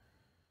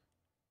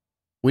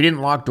 We didn't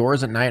lock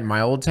doors at night in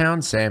my old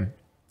town. Same.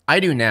 I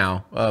do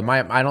now.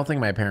 I don't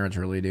think my parents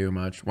really do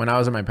much. When I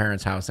was at my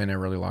parents' house, they never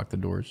really locked the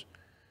doors.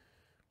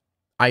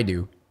 I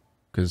do.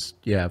 Because,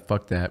 yeah,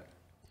 fuck that.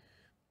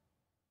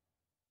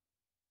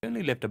 He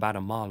only lived about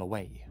a mile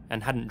away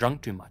and hadn't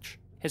drunk too much.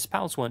 His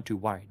pals weren't too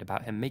worried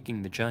about him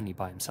making the journey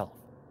by himself.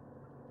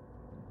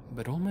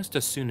 But almost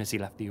as soon as he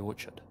left the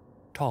orchard,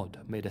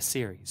 Todd made a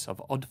series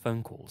of odd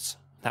phone calls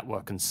that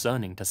were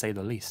concerning to say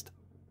the least.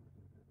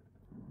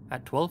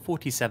 At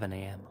 12:47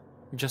 a.m.,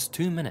 just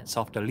 2 minutes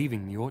after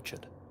leaving the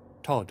orchard,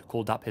 Todd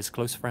called up his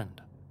close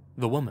friend,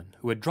 the woman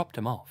who had dropped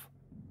him off.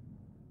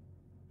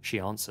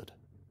 She answered,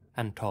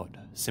 and Todd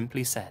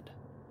simply said,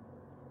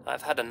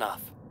 "I've had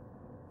enough,"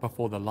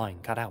 before the line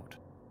cut out.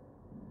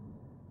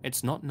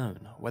 It's not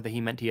known whether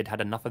he meant he had had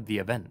enough of the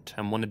event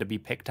and wanted to be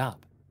picked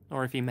up,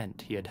 or if he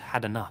meant he had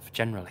had enough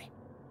generally.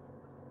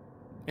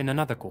 In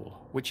another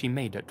call, which he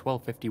made at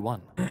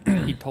 12:51,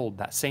 he told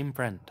that same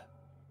friend,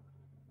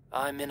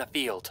 "I'm in a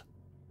field,"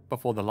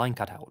 before the line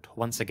cut out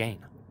once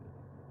again.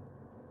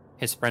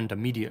 His friend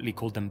immediately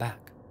called him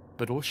back,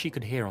 but all she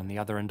could hear on the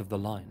other end of the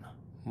line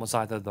was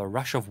either the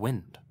rush of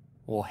wind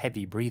or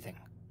heavy breathing.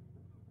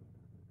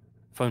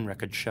 Phone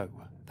records show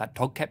that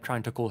Todd kept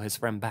trying to call his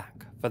friend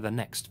back for the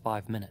next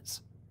 5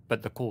 minutes,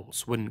 but the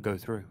calls wouldn't go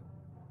through.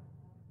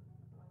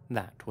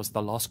 That was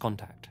the last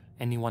contact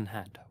anyone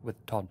had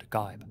with Todd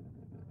Geib.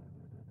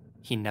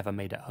 He never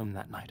made it home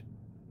that night.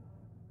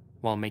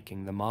 While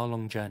making the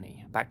mile-long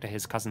journey back to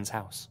his cousin's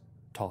house,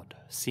 Todd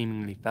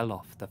seemingly fell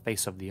off the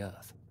face of the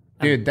earth.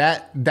 Dude,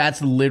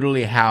 that's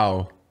literally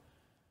how,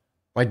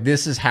 like,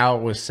 this is how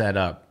it was set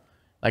up.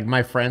 Like,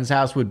 my friend's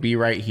house would be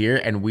right here,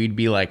 and we'd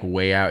be, like,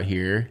 way out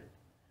here.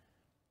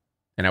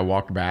 And I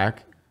walked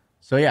back.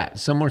 So, yeah,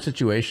 similar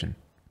situation.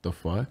 The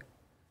fuck?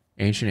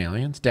 Ancient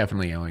aliens?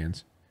 Definitely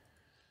aliens.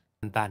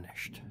 And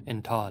vanished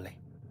entirely.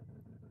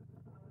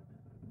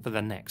 For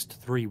the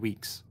next 3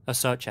 weeks, a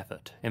search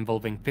effort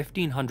involving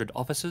 1,500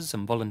 officers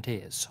and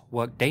volunteers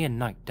worked day and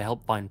night to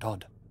help find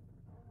Todd.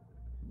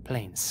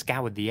 Planes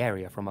scoured the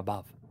area from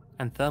above,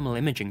 and thermal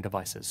imaging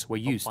devices were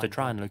used to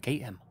try and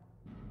locate him.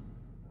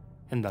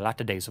 In the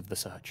latter days of the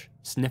search,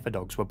 sniffer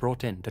dogs were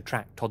brought in to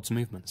track Todd's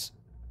movements.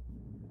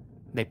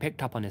 They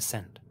picked up on his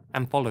scent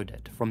and followed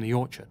it from the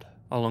orchard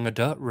along a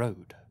dirt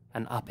road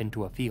and up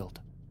into a field.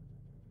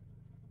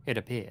 It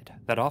appeared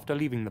that after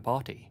leaving the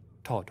party,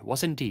 Todd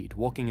was indeed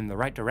walking in the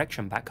right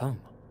direction back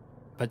home.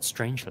 But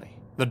strangely,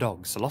 the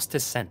dogs lost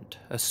his scent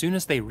as soon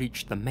as they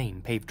reached the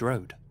main paved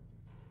road.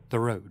 The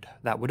road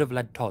that would have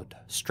led Todd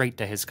straight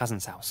to his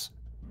cousin's house.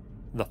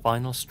 The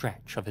final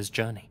stretch of his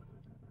journey.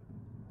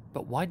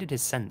 But why did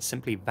his scent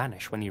simply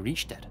vanish when he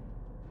reached it?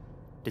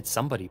 Did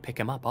somebody pick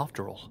him up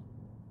after all?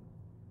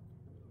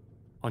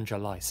 On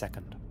July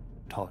 2nd,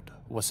 Todd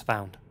was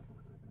found.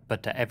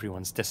 But to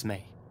everyone's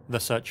dismay, the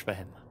search for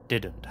him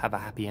didn't have a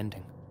happy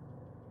ending.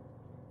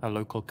 A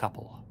local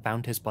couple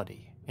found his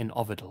body in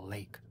Ovidal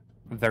Lake,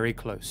 very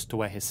close to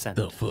where his scent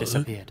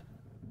disappeared,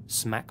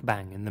 smack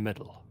bang in the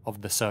middle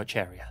of the search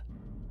area.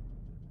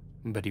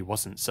 But he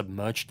wasn't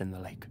submerged in the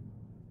lake.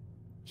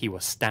 He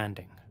was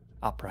standing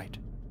upright,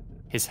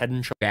 his head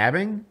and shoulders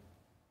Dabbing?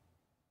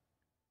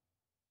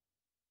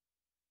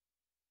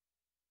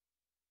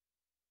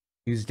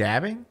 He's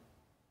dabbing?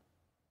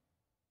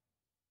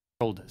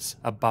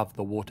 above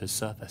the water's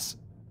surface.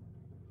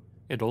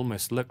 It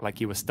almost looked like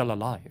he was still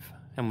alive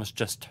and was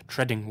just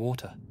treading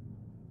water.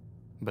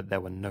 But there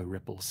were no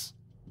ripples,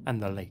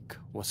 and the lake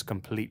was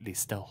completely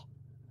still.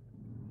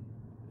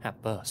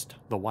 At first,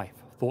 the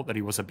wife thought that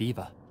he was a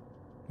beaver,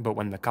 but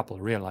when the couple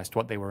realized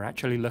what they were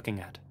actually looking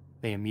at,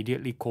 they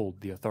immediately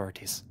called the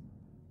authorities.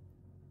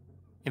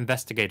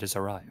 Investigators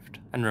arrived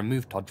and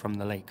removed Todd from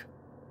the lake.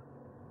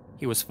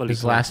 He was fully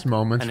His last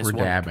moments and were his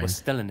wallet dabbing. was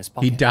still in his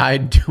pocket. He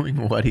died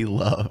doing what he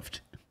loved.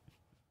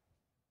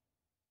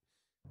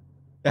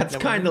 That's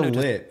kind of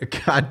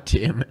lit. God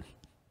damn it.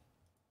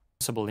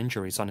 Possible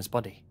injuries on his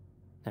body,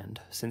 and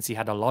since he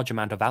had a large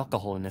amount of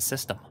alcohol in his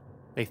system,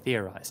 they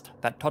theorized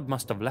that Todd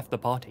must have left the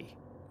party,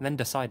 then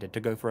decided to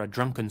go for a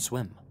drunken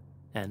swim,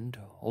 and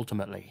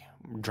ultimately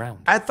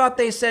drowned. I thought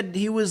they said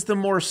he was the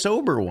more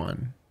sober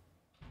one.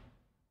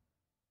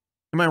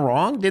 Am I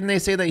wrong? Didn't they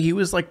say that he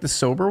was like the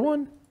sober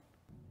one?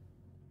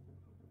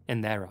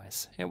 In their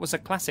eyes, it was a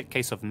classic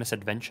case of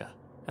misadventure,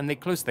 and they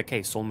closed the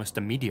case almost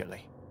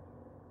immediately.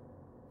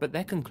 But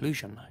their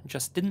conclusion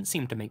just didn't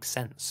seem to make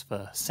sense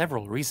for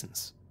several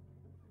reasons.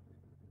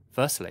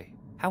 Firstly,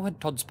 how had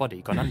Todd's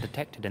body gone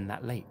undetected in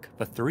that lake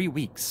for 3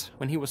 weeks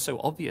when he was so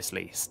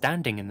obviously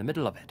standing in the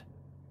middle of it?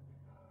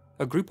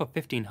 A group of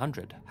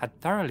 1,500 had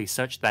thoroughly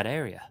searched that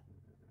area.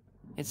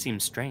 It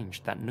seems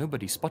strange that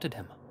nobody spotted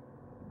him.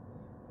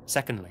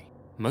 Secondly,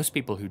 most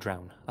people who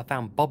drown are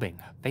found bobbing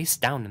face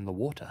down in the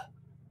water,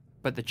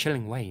 but the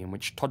chilling way in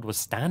which Todd was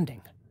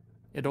standing,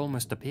 it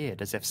almost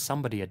appeared as if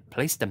somebody had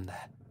placed him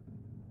there.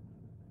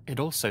 It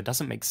also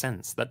doesn't make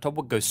sense that Todd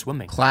would go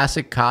swimming.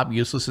 Classic cop,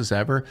 useless as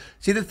ever.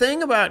 See, the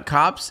thing about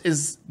cops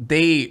is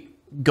they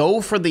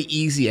go for the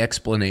easy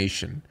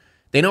explanation.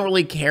 They don't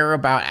really care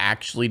about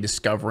actually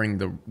discovering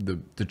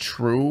the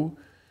true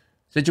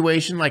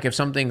situation. Like if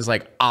something's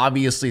like,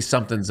 obviously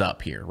something's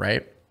up here,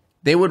 right?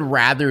 They would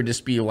rather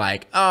just be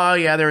like, oh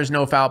yeah, there was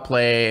no foul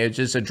play. It's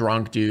just a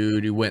drunk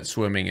dude who went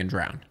swimming and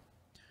drowned.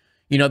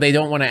 You know, they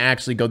don't want to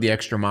actually go the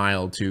extra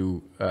mile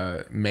to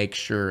make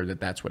sure that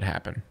that's what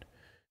happened.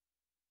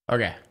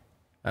 Okay,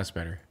 that's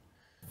better.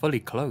 Fully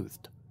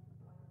clothed.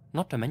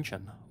 Not to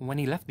mention, when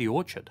he left the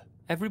orchard,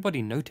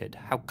 everybody noted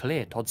how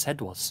clear Todd's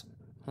head was,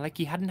 like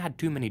he hadn't had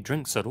too many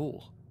drinks at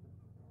all.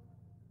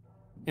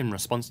 In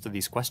response to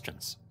these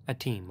questions, a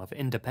team of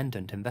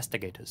independent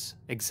investigators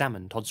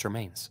examined Todd's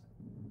remains,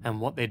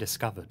 and what they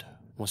discovered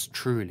was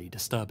truly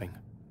disturbing.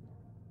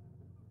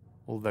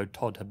 Although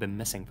Todd had been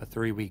missing for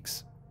 3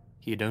 weeks,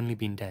 he had only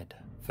been dead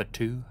for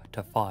 2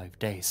 to 5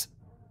 days.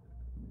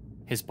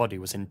 His body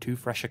was in too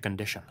fresh a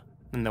condition,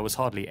 and there was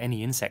hardly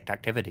any insect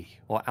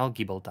activity or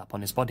algae build-up on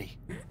his body.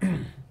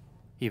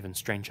 Even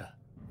stranger,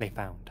 they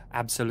found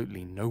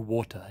absolutely no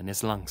water in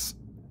his lungs.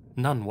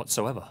 None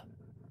whatsoever,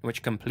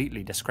 which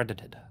completely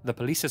discredited the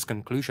police's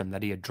conclusion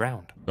that he had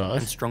drowned,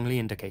 and strongly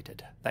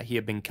indicated that he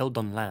had been killed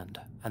on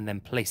land and then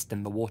placed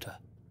in the water.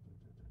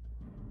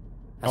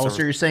 Oh,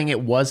 so you're saying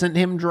it wasn't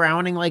him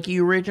drowning like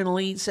you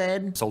originally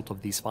said? As a result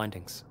of these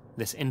findings,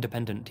 this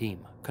independent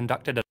team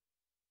conducted a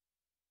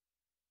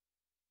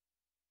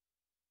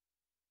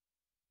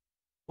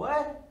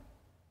What?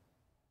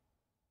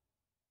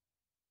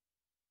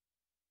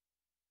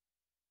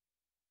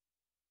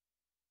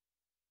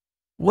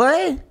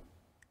 What?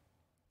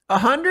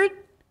 100?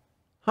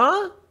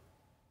 Huh?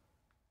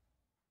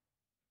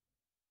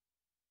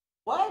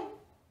 What?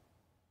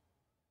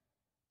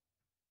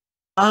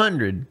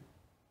 100.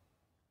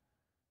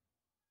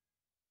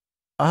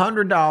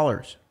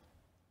 $100.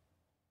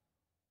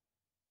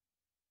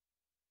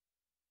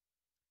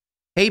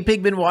 Hey,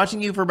 Pig, been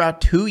watching you for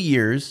about 2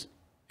 years,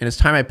 and it's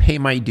time I pay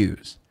my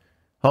dues.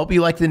 Hope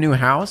you like the new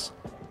house.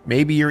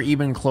 Maybe you're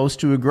even close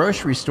to a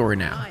grocery store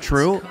now. Nice.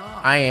 True?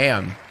 I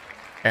am.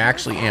 I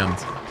actually am.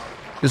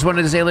 Just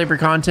wanted to say labor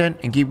content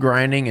and keep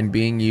grinding and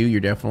being you. You're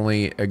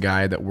definitely a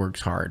guy that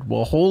works hard.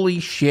 Well, holy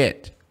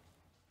shit.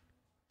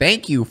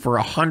 Thank you for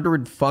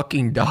 $100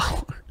 fucking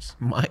dollars.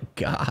 My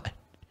God.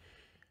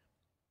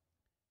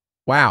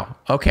 Wow.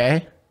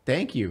 Okay.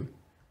 Thank you.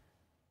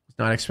 Was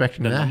not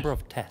expecting that. The number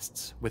of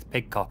tests with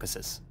pig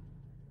carcasses.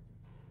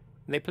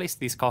 They placed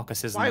these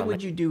carcasses Why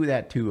would you do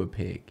that to a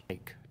pig?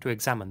 To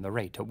examine the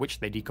rate at which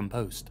they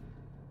decomposed.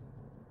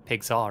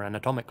 Pigs are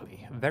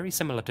anatomically very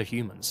similar to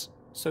humans,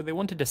 so they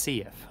wanted to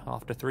see if,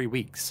 after 3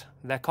 weeks,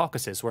 their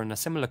carcasses were in a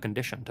similar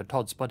condition to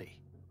Todd's body.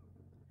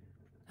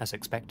 As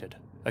expected,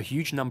 a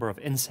huge number of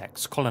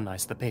insects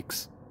colonized the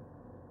pigs.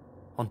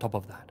 On top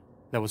of that,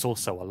 there was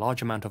also a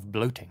large amount of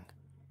bloating,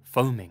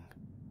 foaming,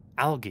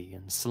 algae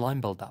and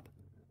slime buildup.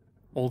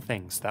 All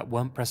things that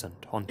weren't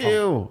present on Todd.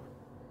 Ew.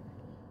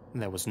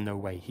 There was no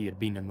way he had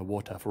been in the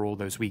water for all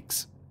those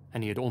weeks,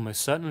 and he had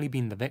almost certainly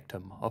been the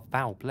victim of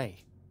foul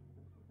play.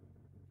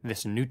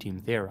 This new team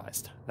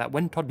theorized that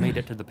when Todd made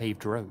it to the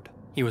paved road,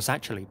 he was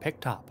actually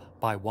picked up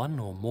by one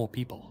or more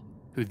people,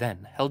 who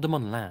then held him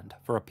on land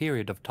for a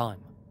period of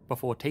time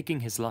before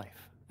taking his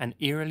life and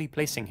eerily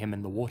placing him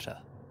in the water.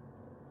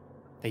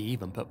 They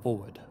even put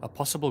forward a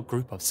possible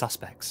group of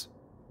suspects,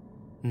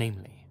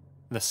 namely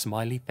the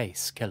Smiley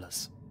Face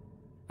Killers,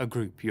 a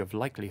group you have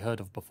likely heard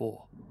of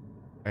before.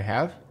 I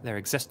have? Their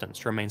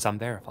existence remains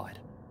unverified,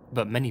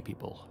 but many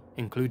people,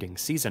 including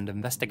seasoned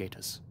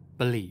investigators,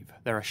 believe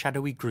they're a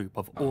shadowy group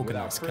of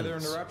organized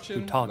killers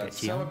who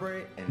target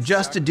young.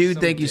 Just a dude,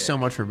 thank you so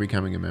much for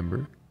becoming a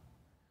member.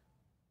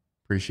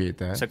 Appreciate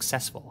that.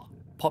 Successful,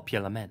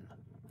 popular men,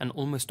 and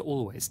almost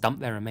always dump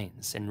their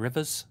remains in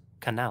rivers,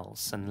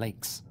 canals, and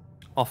lakes,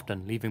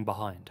 often leaving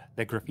behind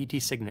their graffiti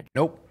signature.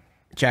 Nope.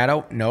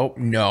 Shadow, nope,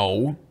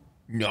 no.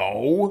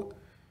 No.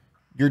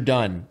 You're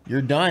done.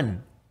 You're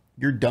done.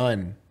 You're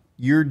done.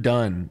 You're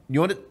done.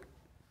 You want it?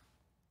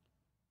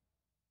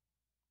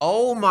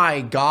 Oh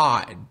my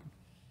God.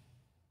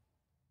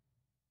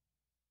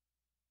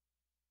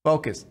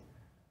 Focus.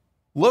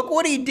 Look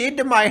what he did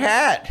to my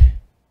hat.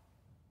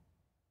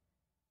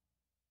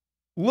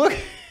 Look.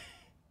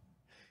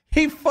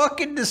 He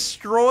fucking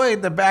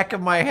destroyed the back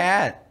of my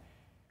hat.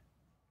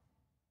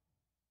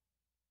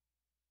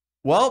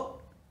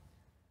 Well,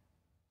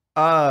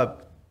 I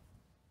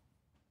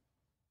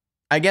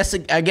guess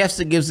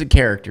it gives it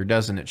character,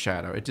 doesn't it,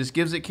 Shadow? It just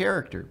gives it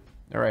character.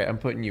 All right, I'm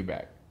putting you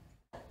back.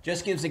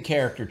 Just gives it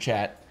character,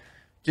 chat.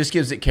 Just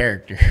gives it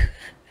character.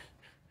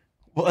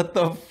 What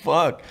the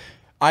fuck?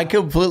 I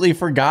completely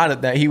forgot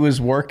it that he was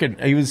working.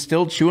 He was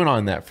still chewing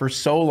on that for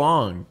so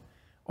long.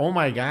 Oh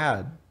my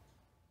God.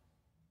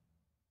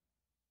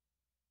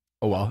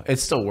 Oh well, it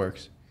still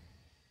works.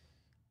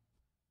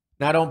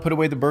 Now don't put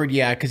away the bird,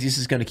 yeah, because he's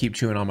just gonna keep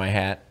chewing on my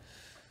hat.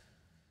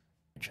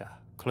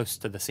 Close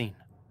to the scene.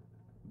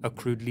 A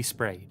crudely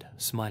sprayed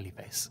smiley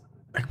face.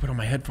 I can put on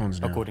my headphones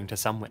now. According to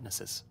some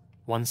witnesses,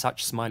 one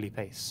such smiley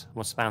face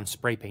was found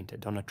spray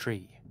painted on a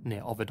tree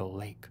near Ovidal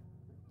Lake,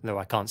 though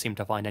I can't seem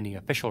to find any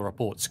official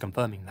reports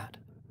confirming that.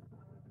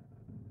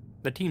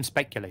 The team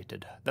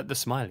speculated that the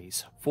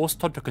smileys forced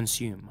Todd to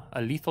consume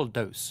a lethal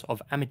dose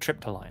of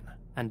amitriptyline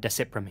and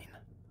desipramine,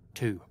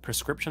 2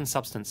 prescription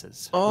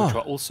substances which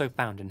were also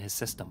found in his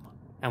system,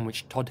 and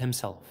which Todd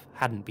himself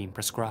hadn't been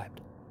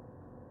prescribed.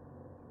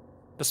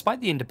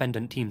 Despite the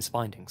independent team's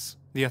findings,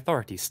 the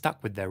authorities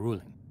stuck with their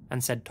ruling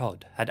and said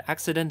Todd had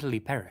accidentally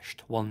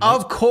perished while...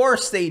 Of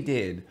course they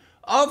did.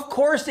 Of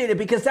course they did,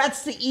 because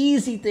that's the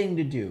easy thing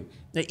to do.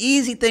 The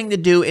easy thing to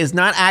do is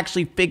not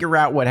actually figure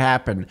out what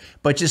happened,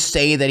 but just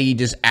say that he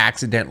just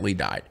accidentally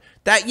died.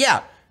 That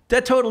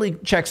totally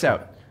checks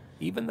out.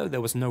 Even though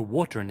there was no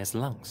water in his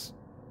lungs.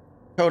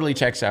 Totally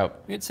checks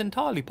out. It's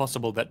entirely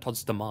possible that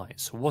Todd's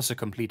demise was a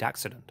complete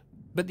accident.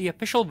 But the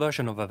official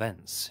version of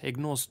events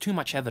ignores too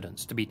much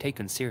evidence to be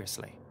taken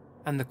seriously,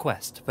 and the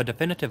quest for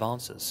definitive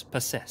answers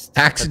persists.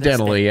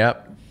 Accidentally,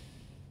 yep.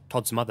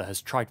 Todd's mother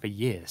has tried for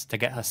years to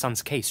get her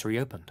son's case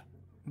reopened,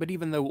 but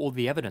even though all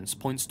the evidence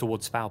points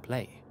towards foul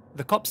play,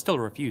 the cops still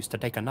refuse to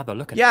take another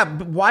look at it. Yeah,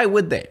 but why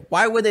would they?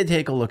 Why would they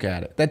take a look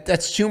at it?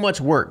 That's too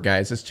much work,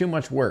 guys. It's too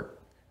much work.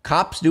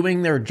 Cops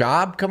doing their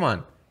job? Come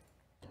on.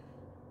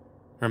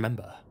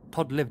 Remember,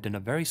 Todd lived in a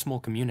very small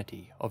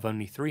community of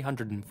only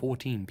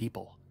 314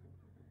 people.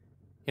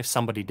 If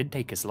somebody did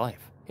take his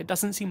life, it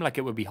doesn't seem like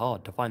it would be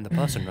hard to find the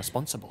person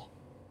responsible.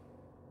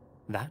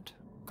 That,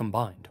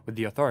 combined with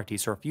the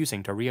authorities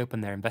refusing to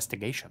reopen their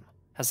investigation,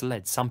 has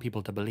led some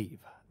people to believe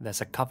there's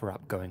a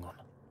cover-up going on.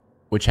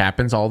 Which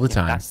happens all the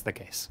time. If that's the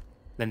case,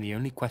 then the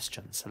only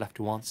questions left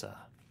to answer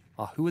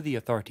are who are the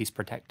authorities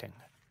protecting,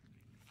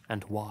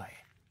 and why?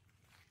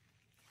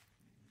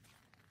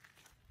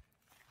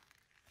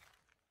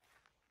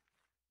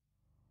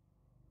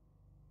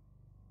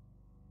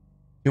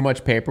 Too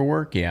much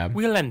paperwork? Yeah.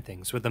 We'll end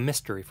things with a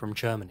mystery from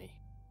Germany.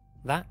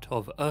 That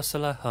of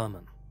Ursula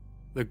Herrmann,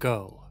 the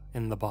girl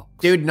in the box.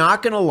 Dude,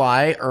 not gonna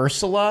lie,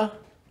 Ursula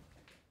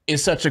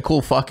is such a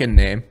cool fucking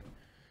name.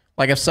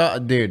 Like,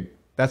 dude,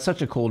 that's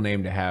such a cool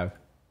name to have.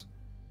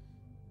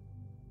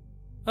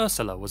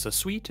 Ursula was a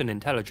sweet and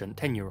intelligent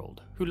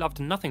 10-year-old who loved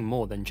nothing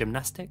more than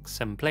gymnastics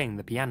and playing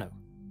the piano.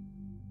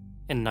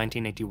 In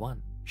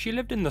 1981, she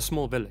lived in the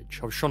small village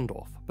of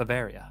Schondorf,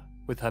 Bavaria,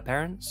 with her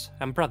parents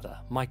and brother,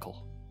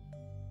 Michael.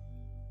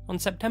 On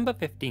September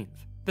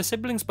 15th, the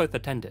siblings both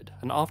attended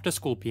an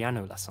after-school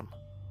piano lesson,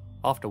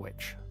 after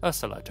which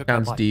Ursula took her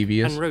bike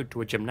and rode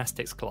to a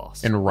gymnastics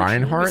class. And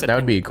Reinhardt? That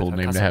would be a cool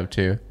name to have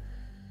too.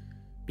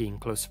 Being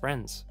close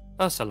friends,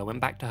 Ursula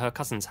went back to her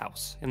cousin's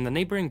house in the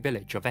neighbouring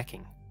village of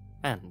Ecking,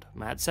 and,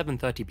 at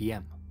 7:30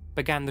 PM,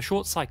 began the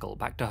short cycle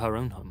back to her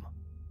own home.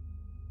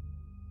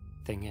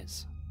 Thing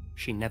is,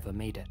 she never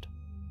made it.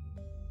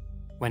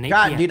 When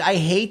God, dude, I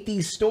hate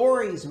these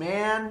stories,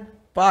 man.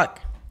 Fuck.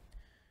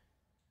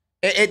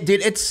 Dude,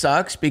 it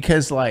sucks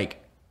because,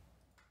 like,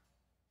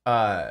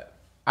 I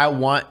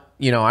want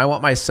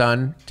my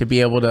son to be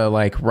able to,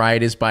 like,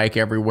 ride his bike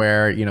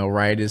everywhere, you know,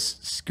 ride his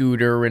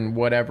scooter and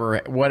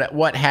whatever,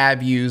 what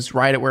have yous,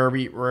 ride it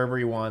wherever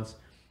he wants.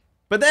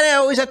 But then I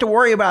always have to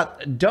worry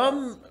about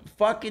dumb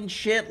fucking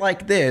shit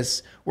like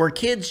this, where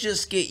kids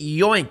just get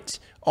yoinked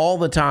all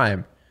the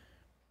time.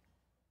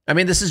 I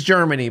mean, this is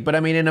Germany, but I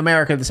mean, in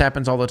America, this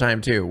happens all the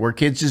time too, where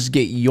kids just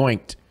get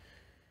yoinked.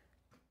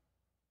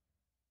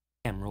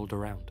 Rolled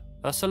around.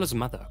 Ursula's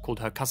mother called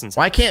her cousin's.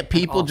 Why can't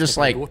people just,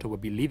 like, daughter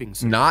would be leaving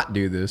soon. Not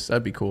do this?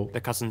 That'd be cool. The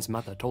cousin's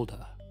mother told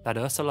her that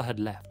Ursula had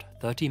left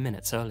 30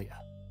 minutes earlier.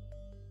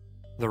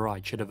 The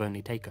ride should have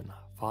only taken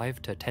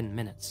 5 to 10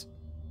 minutes,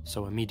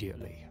 so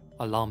immediately,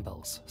 alarm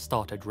bells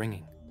started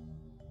ringing.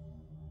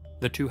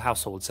 The two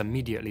households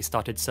immediately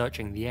started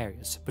searching the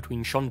areas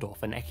between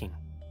Schondorf and Ecking,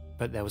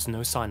 but there was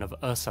no sign of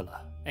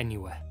Ursula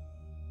anywhere.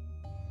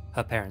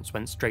 Her parents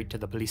went straight to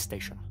the police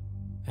station,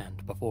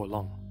 and before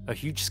long, a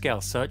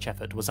huge-scale search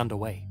effort was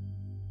underway.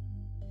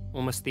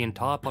 Almost the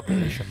entire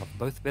population of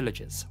both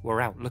villages were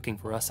out looking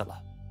for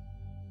Ursula,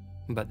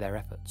 but their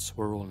efforts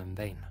were all in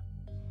vain.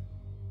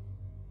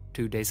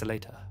 2 days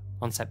later,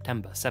 on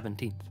September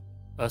 17th,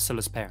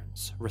 Ursula's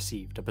parents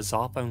received a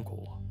bizarre phone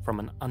call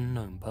from an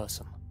unknown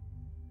person.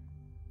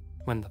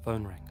 When the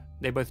phone rang,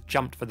 they both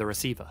jumped for the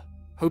receiver,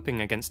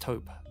 hoping against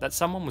hope that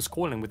someone was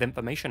calling with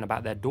information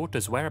about their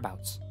daughter's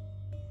whereabouts.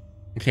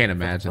 I can't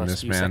imagine this, man. For the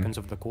first few seconds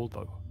of the call,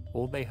 though,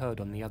 all they heard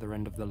on the other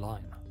end of the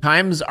line.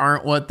 Times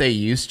aren't what they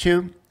used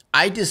to.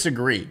 I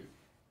disagree.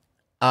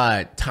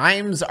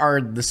 Times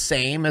are the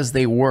same as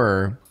they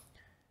were.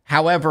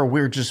 However,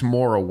 we're just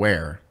more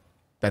aware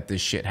that this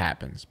shit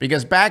happens.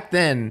 Because back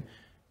then,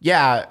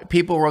 yeah,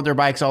 people rode their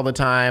bikes all the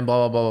time,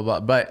 blah, blah, blah, blah,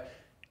 blah. But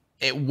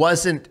it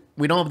wasn't,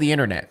 we don't have the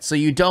internet. So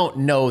you don't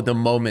know the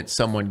moment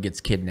someone gets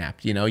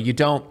kidnapped. You know, you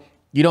don't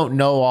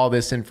know all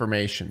this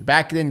information.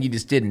 Back then, you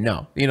just didn't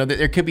know. You know,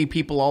 there could be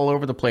people all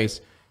over the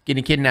place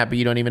getting kidnapped, but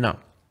you don't even know.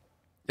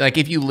 Like,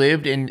 if you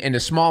lived in a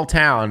small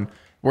town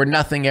where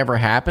nothing ever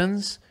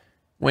happens,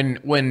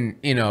 when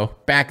you know,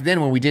 back then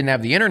when we didn't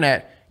have the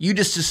internet, you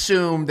just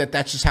assume that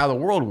that's just how the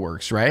world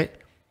works, right?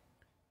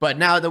 But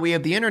now that we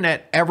have the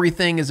internet,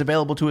 everything is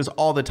available to us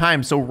all the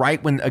time. So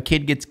right when a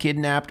kid gets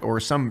kidnapped or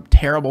some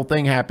terrible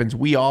thing happens,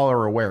 we all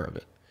are aware of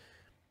it.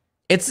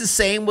 It's the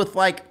same with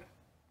like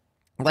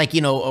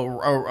you know,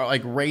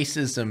 like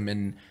racism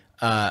and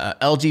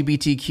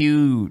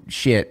LGBTQ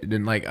shit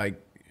and like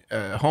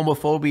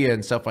homophobia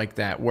and stuff like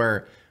that,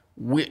 where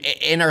we,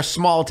 in our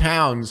small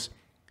towns,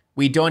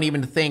 we don't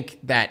even think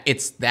that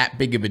it's that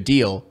big of a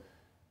deal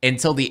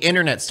until the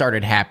internet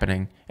started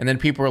happening. And then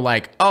people were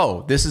like,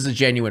 oh, this is a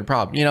genuine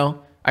problem. You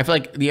know, I feel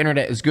like the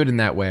internet is good in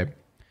that way,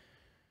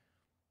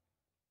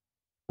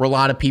 where a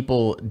lot of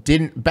people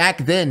didn't, back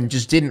then,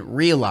 just didn't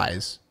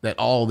realize that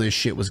all this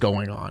shit was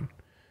going on.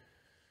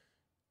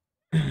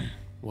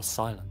 Was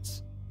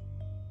silence.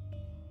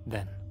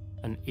 Then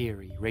an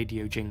eerie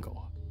radio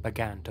jingle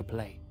began to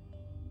play.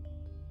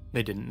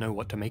 They didn't know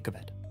what to make of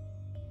it.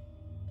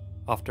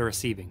 After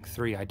receiving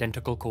 3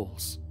 identical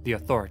calls, the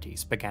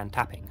authorities began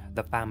tapping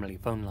the family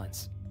phone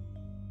lines.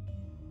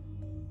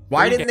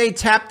 Why didn't they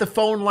tap the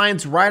phone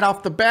lines right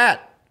off the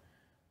bat?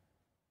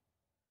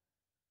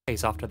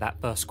 Days after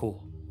that first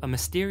call, a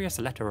mysterious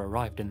letter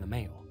arrived in the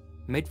mail,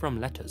 made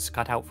from letters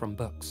cut out from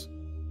books.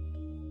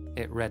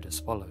 It read as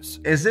follows.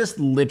 Is this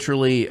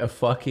literally a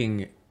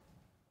fucking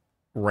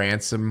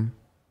ransom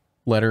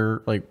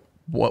letter? Like,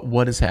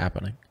 what is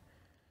happening?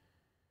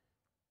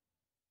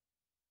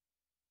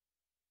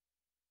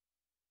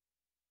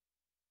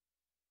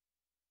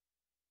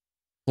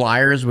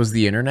 Flyers was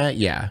the internet?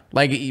 Yeah.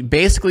 Like,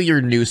 basically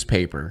your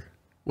newspaper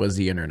was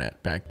the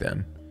internet back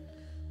then.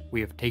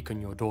 We have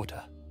taken your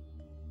daughter.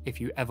 If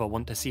you ever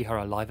want to see her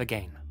alive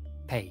again,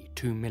 pay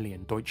 2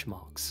 million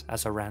Deutschmarks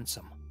as a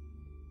ransom.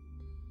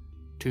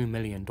 2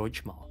 million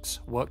Deutschmarks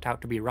worked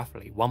out to be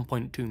roughly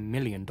 $1.2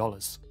 million.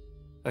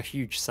 A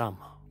huge sum,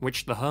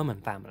 which the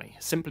Hermann family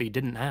simply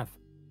didn't have.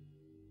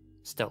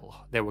 Still,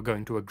 they were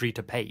going to agree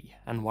to pay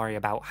and worry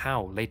about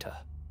how later.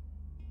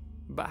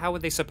 But how were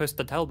they supposed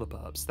to tell the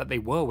perps that they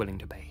were willing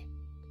to pay?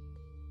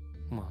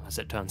 Well, as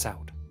it turns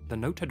out, the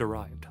note had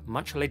arrived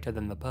much later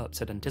than the perps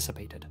had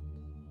anticipated.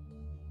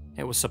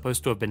 It was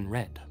supposed to have been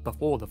read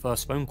before the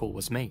first phone call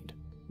was made,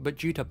 but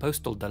due to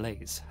postal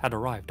delays, had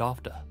arrived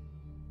after.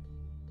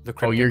 The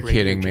cryptic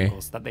radio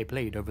jingles that they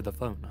played over the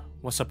phone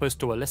were supposed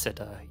to elicit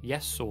a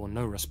yes or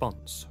no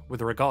response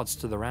with regards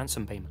to the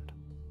ransom payment,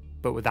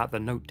 but without the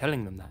note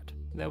telling them that,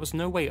 there was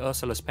no way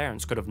Ursula's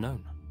parents could have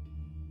known.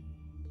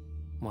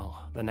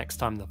 Well, the next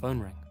time the phone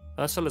rang,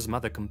 Ursula's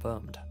mother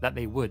confirmed that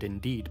they would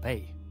indeed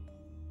pay.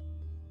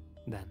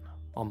 Then,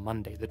 on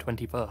Monday the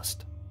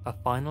 21st, a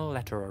final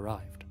letter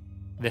arrived.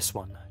 This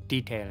one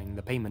detailing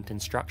the payment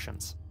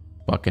instructions.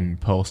 Fucking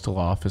postal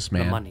office,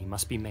 man. The money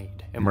must be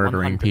made in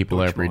murdering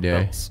people every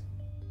day. Bills.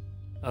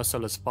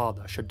 Ursula's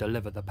father should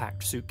deliver the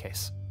packed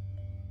suitcase.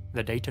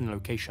 The date and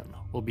location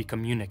will be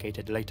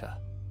communicated later.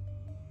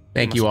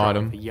 Thank you,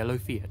 Autumn. The yellow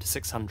Fiat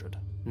 600,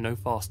 no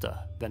faster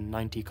than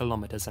 90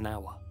 kilometers an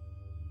hour.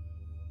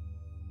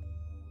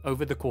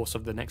 Over the course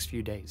of the next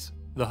few days,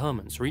 the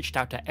Hermans reached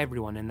out to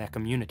everyone in their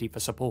community for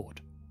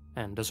support,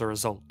 and as a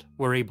result,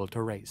 were able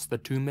to raise the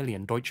 2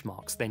 million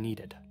Deutschmarks they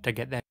needed to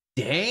get their—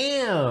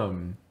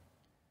 Damn!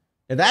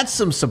 That's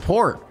some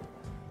support.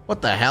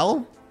 What the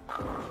hell?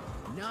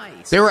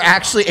 Nice. They were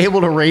actually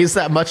able to raise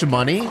that much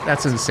money?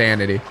 That's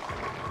insanity.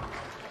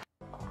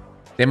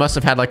 They must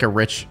have had like a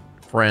rich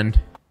friend.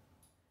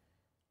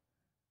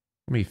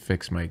 Let me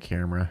fix my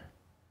camera.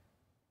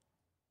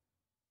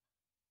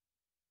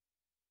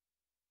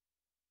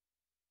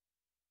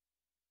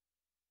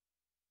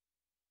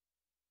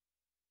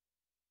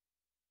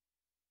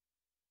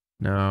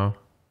 No.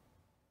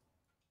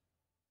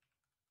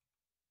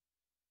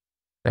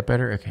 That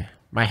better? Okay.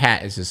 My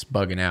hat is just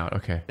bugging out.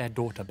 Okay. Their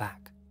daughter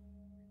back.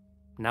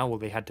 Now all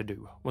they had to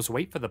do was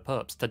wait for the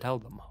perps to tell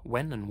them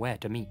when and where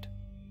to meet.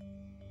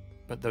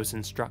 But those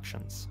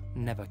instructions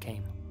never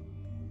came.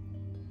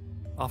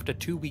 After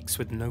 2 weeks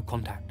with no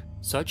contact,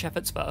 search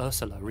efforts for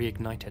Ursula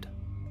reignited.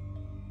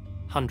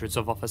 Hundreds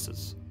of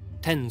officers,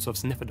 tens of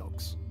sniffer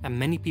dogs, and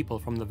many people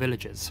from the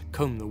villages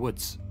combed the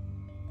woods.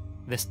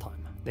 This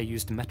time, they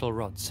used metal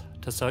rods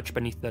to search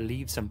beneath the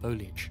leaves and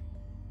foliage.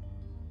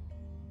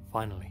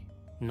 Finally,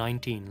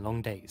 19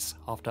 long days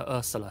after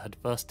Ursula had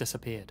first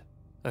disappeared,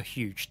 a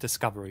huge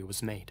discovery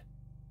was made.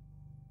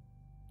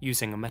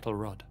 Using a metal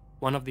rod,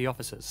 one of the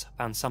officers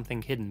found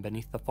something hidden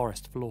beneath the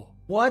forest floor.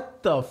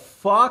 What the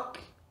fuck?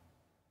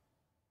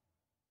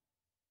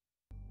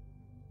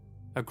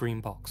 A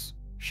green box,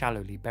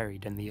 shallowly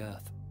buried in the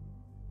earth.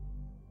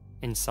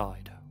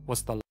 Inside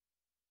was the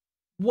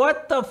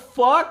What the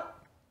fuck?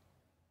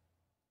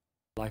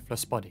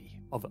 lifeless body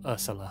of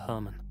Ursula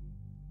Hermann.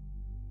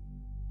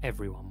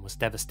 Everyone was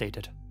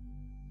devastated.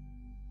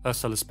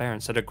 Ursula's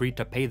parents had agreed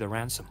to pay the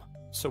ransom,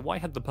 so why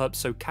had the perps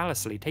so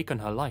callously taken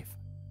her life?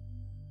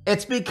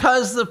 It's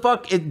because the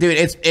dude,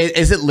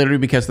 is it literally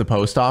because the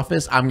post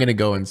office? I'm gonna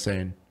go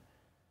insane.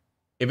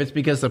 If it's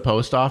because the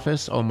post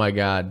office, oh my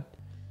god.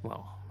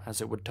 Well,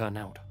 as it would turn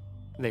out,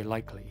 they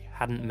likely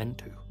hadn't meant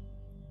to.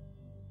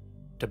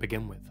 To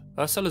begin with,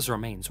 Ursula's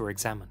remains were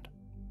examined.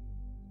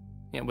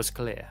 It was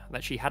clear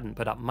that she hadn't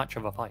put up much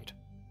of a fight,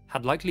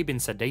 had likely been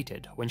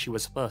sedated when she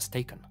was first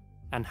taken,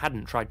 and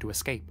hadn't tried to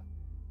escape.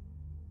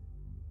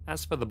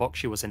 As for the box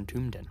she was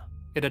entombed in,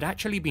 it had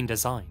actually been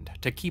designed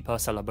to keep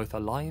Ursula both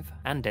alive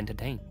and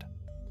entertained.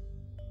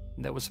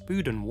 There was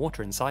food and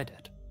water inside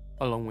it,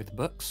 along with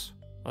books,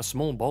 a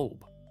small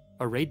bulb,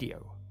 a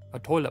radio, a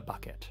toilet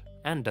bucket,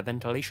 and a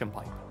ventilation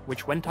pipe,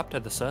 which went up to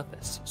the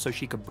surface so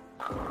she could—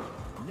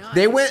 Nice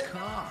They went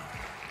car.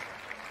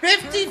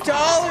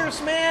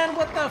 $50, man.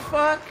 What the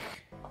fuck?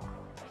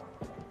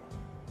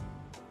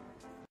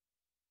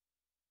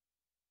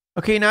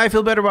 Okay, now I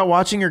feel better about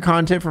watching your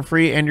content for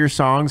free and your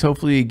songs.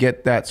 Hopefully you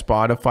get that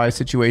Spotify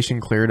situation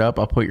cleared up.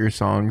 I'll put your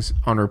songs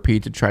on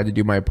repeat to try to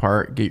do my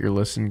part, get your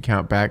listen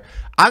count back.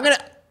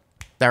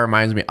 That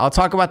reminds me, I'll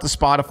talk about the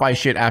Spotify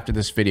shit after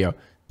this video.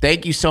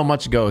 Thank you so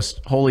much,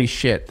 Ghost. Holy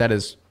shit, that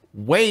is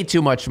way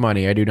too much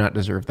money. I do not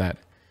deserve that.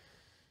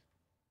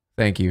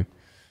 Thank you.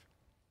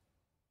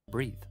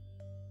 breathe.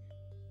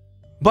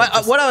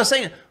 But what I was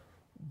saying,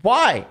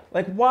 why?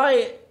 Like,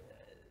 why?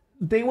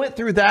 They went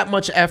through that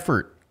much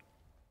effort.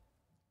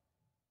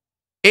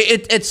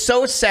 It's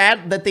so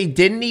sad that they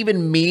didn't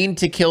even mean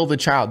to kill the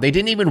child. They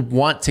didn't even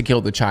want to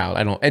kill the child.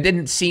 It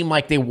didn't seem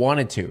like they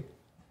wanted to.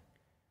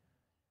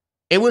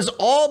 It was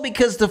all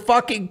because the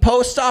fucking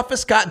post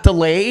office got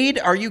delayed.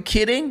 Are you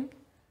kidding?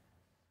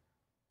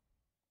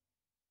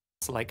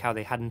 It's like how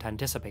they hadn't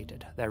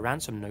anticipated their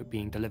ransom note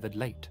being delivered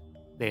late,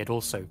 They had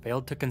also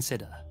failed to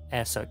consider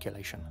air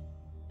circulation.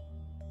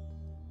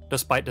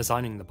 Despite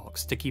designing the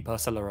box to keep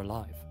Ursula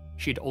alive,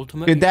 she'd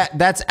ultimately... Dude,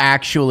 that's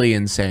actually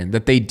insane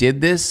that they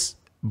did this,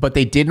 but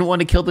they didn't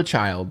want to kill the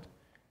child,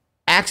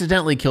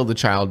 accidentally killed the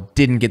child,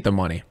 didn't get the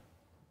money.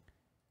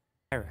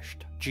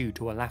 ...perished due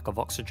to a lack of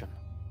oxygen.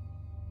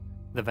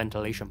 The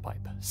ventilation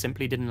pipe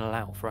simply didn't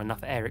allow for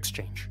enough air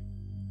exchange,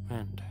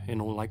 and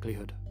in all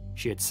likelihood,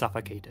 she had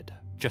suffocated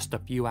just a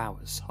few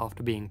hours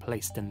after being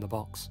placed in the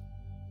box.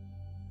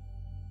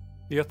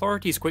 The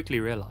authorities quickly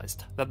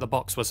realized that the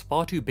box was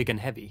far too big and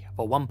heavy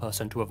for one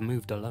person to have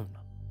moved alone,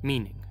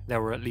 meaning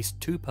there were at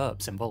least 2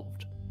 perps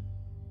involved.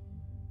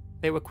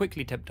 They were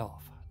quickly tipped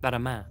off that a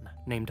man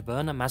named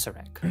Werner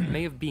Mazurek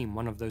may have been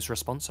one of those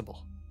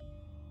responsible.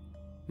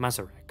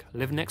 Mazurek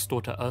lived next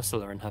door to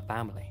Ursula and her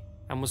family,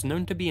 and was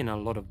known to be in a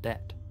lot of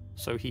debt,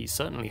 so he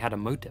certainly had a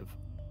motive.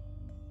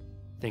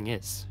 Thing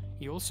is,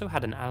 he also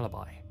had an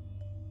alibi.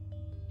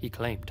 He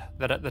claimed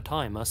that at the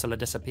time Ursula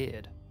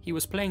disappeared, he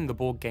was playing the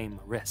board game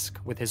Risk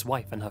with his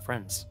wife and her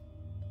friends,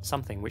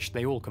 something which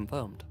they all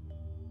confirmed.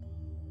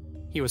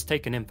 He was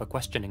taken in for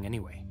questioning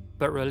anyway,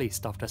 but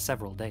released after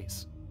several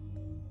days.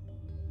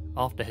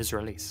 After his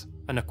release,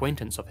 an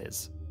acquaintance of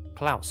his,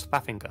 Klaus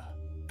Pfaffinger,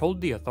 told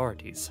the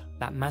authorities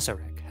that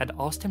Mazurek had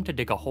asked him to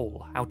dig a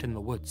hole out in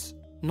the woods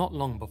not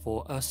long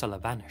before Ursula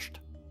vanished.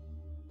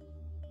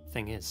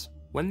 Thing is,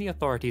 when the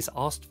authorities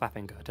asked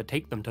Pfaffinger to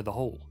take them to the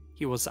hole,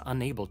 he was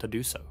unable to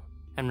do so,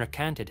 and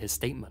recanted his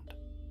statement.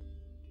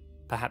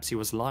 Perhaps he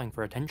was lying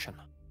for attention.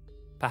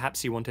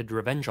 Perhaps he wanted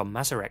revenge on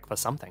Mazurek for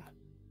something.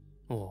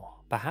 Or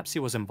perhaps he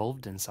was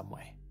involved in some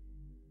way.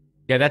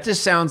 Yeah, that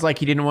just sounds like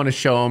he didn't want to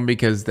show him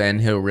because then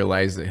he'll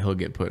realize that he'll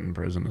get put in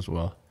prison as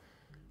well.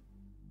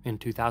 In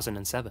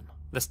 2007,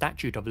 the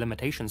statute of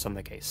limitations on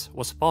the case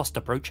was fast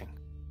approaching.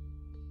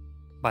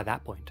 By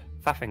that point,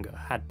 Pfaffinger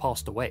had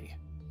passed away,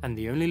 and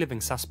the only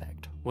living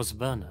suspect was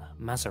Werner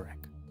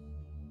Mazurek.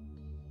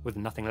 With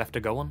nothing left to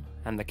go on,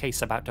 and the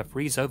case about to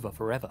freeze over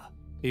forever,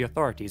 the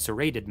authorities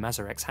raided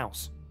Mazurek's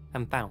house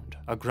and found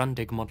a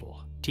Grundig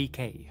model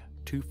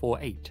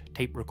TK-248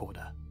 tape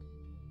recorder,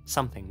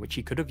 something which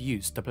he could have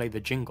used to play the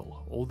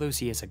jingle all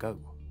those years ago.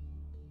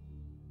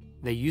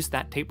 They used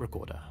that tape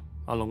recorder,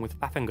 along with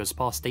Pfaffinger's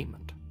past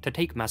statement, to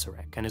take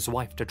Mazurek and his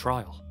wife to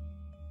trial.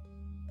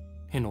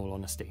 In all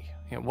honesty,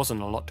 it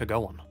wasn't a lot to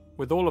go on,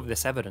 with all of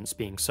this evidence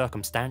being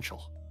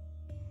circumstantial.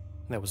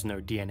 There was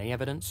no DNA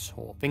evidence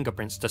or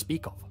fingerprints to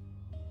speak of.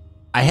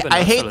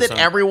 I hate that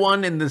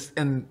everyone in this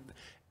and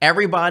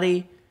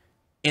everybody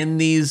in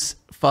these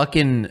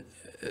fucking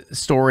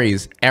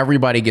stories,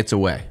 everybody gets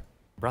away.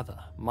 Brother,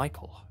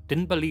 Michael,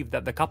 didn't believe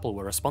that the couple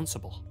were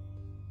responsible.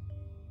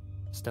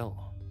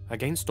 Still,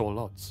 against all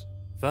odds,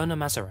 Werner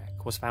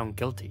Mazurek was found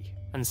guilty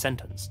and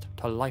sentenced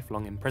to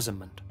lifelong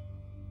imprisonment.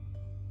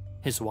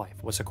 His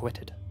wife was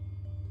acquitted.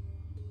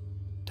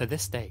 To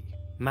this day,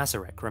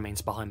 Mazurek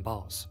remains behind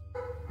bars,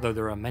 though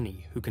there are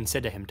many who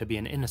consider him to be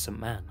an innocent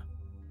man,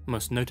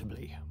 most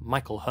notably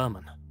Michael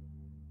Herman.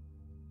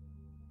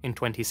 In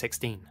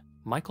 2016,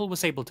 Michael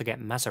was able to get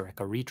Mazurek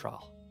a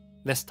retrial,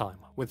 this time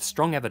with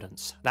strong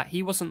evidence that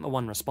he wasn't the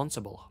one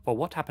responsible for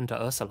what happened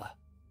to Ursula.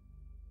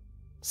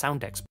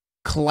 Sound expert.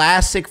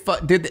 Classic.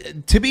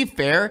 To be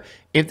fair,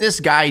 if this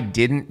guy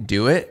didn't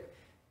do it,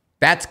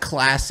 that's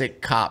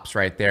classic cops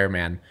right there,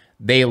 man.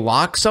 They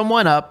lock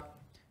someone up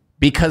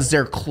because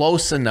they're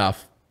close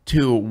enough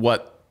to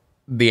what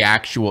the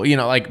actual,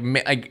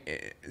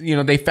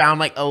 they found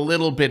like a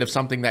little bit of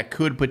something that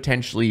could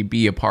potentially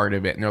be a part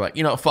of it. And they're like,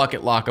 fuck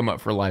it, lock him up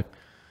for life.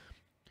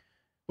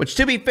 Which,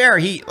 to be fair,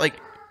 he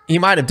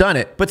might have done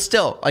it, but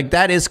still, like,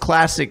 that is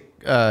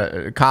classic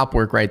cop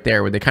work right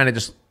there, where they kind of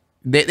just,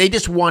 they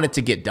just want it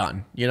to get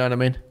done. You know what I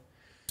mean?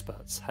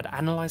 Experts had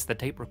analyzed the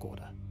tape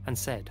recorder and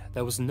said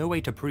there was no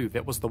way to prove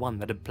it was the one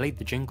that had played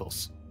the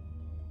jingles.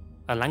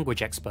 A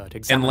language expert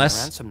examined the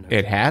ransom note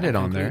it had it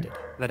on there,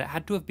 that it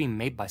had to have been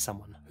made by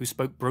someone who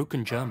spoke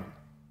broken German,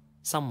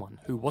 someone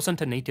who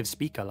wasn't a native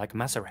speaker like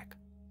Mazurek.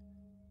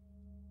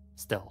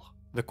 Still,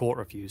 the court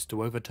refused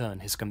to overturn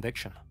his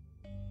conviction.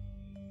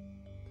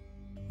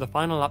 The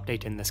final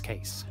update in this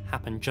case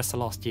happened just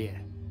last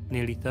year,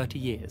 nearly 30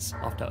 years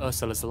after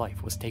Ursula's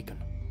life was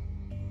taken.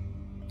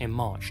 In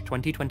March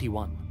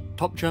 2021,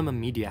 top German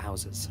media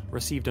houses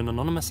received an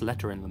anonymous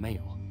letter in the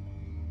mail.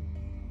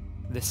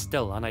 This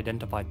still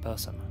unidentified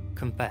person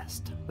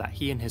confessed that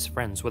he and his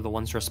friends were the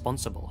ones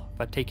responsible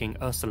for taking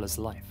Ursula's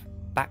life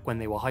back when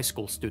they were high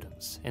school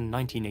students in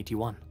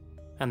 1981,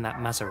 and that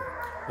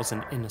Mazurek was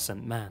an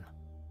innocent man.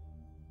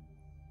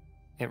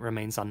 It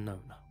remains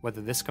unknown whether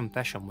this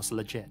confession was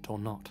legit or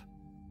not,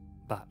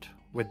 but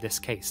with this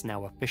case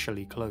now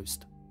officially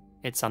closed,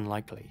 it's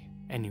unlikely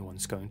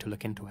anyone's going to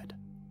look into it.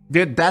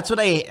 Dude, that's what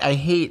I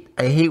hate.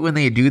 I hate when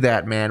they do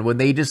that, man. When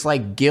they just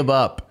like give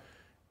up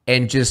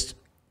and just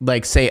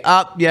like say,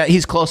 "Oh, yeah,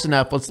 he's close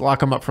enough. Let's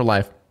lock him up for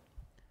life."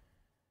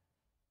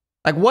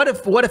 Like, what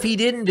if he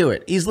didn't do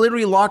it? He's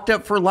literally locked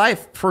up for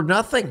life for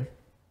nothing.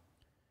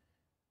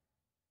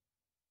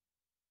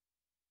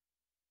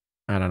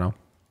 I don't know.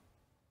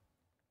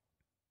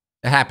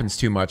 It happens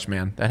too much,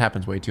 man. That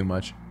happens way too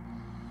much.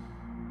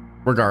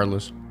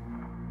 Regardless.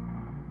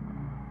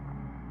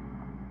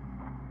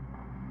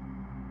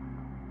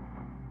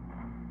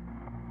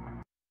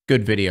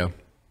 Good video.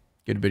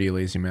 Good video,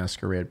 Lazy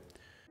Masquerade.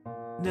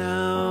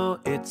 Now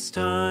it's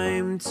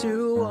time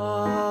to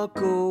walk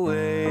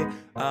away.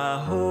 I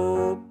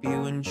hope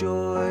you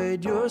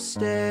enjoyed your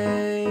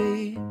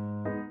stay.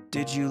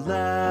 Did you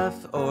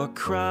laugh or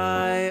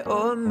cry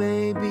or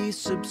maybe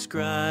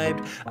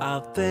subscribed?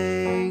 I'll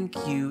thank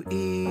you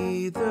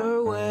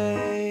either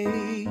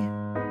way.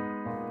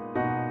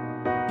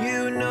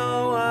 You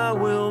know I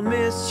will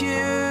miss you.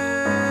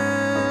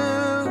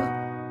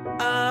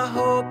 I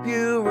hope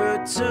you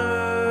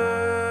return.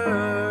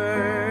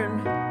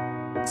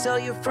 Tell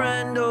your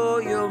friend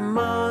or your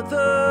mother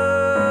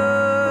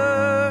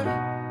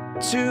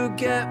to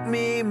get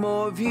me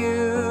more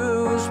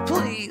views,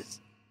 please.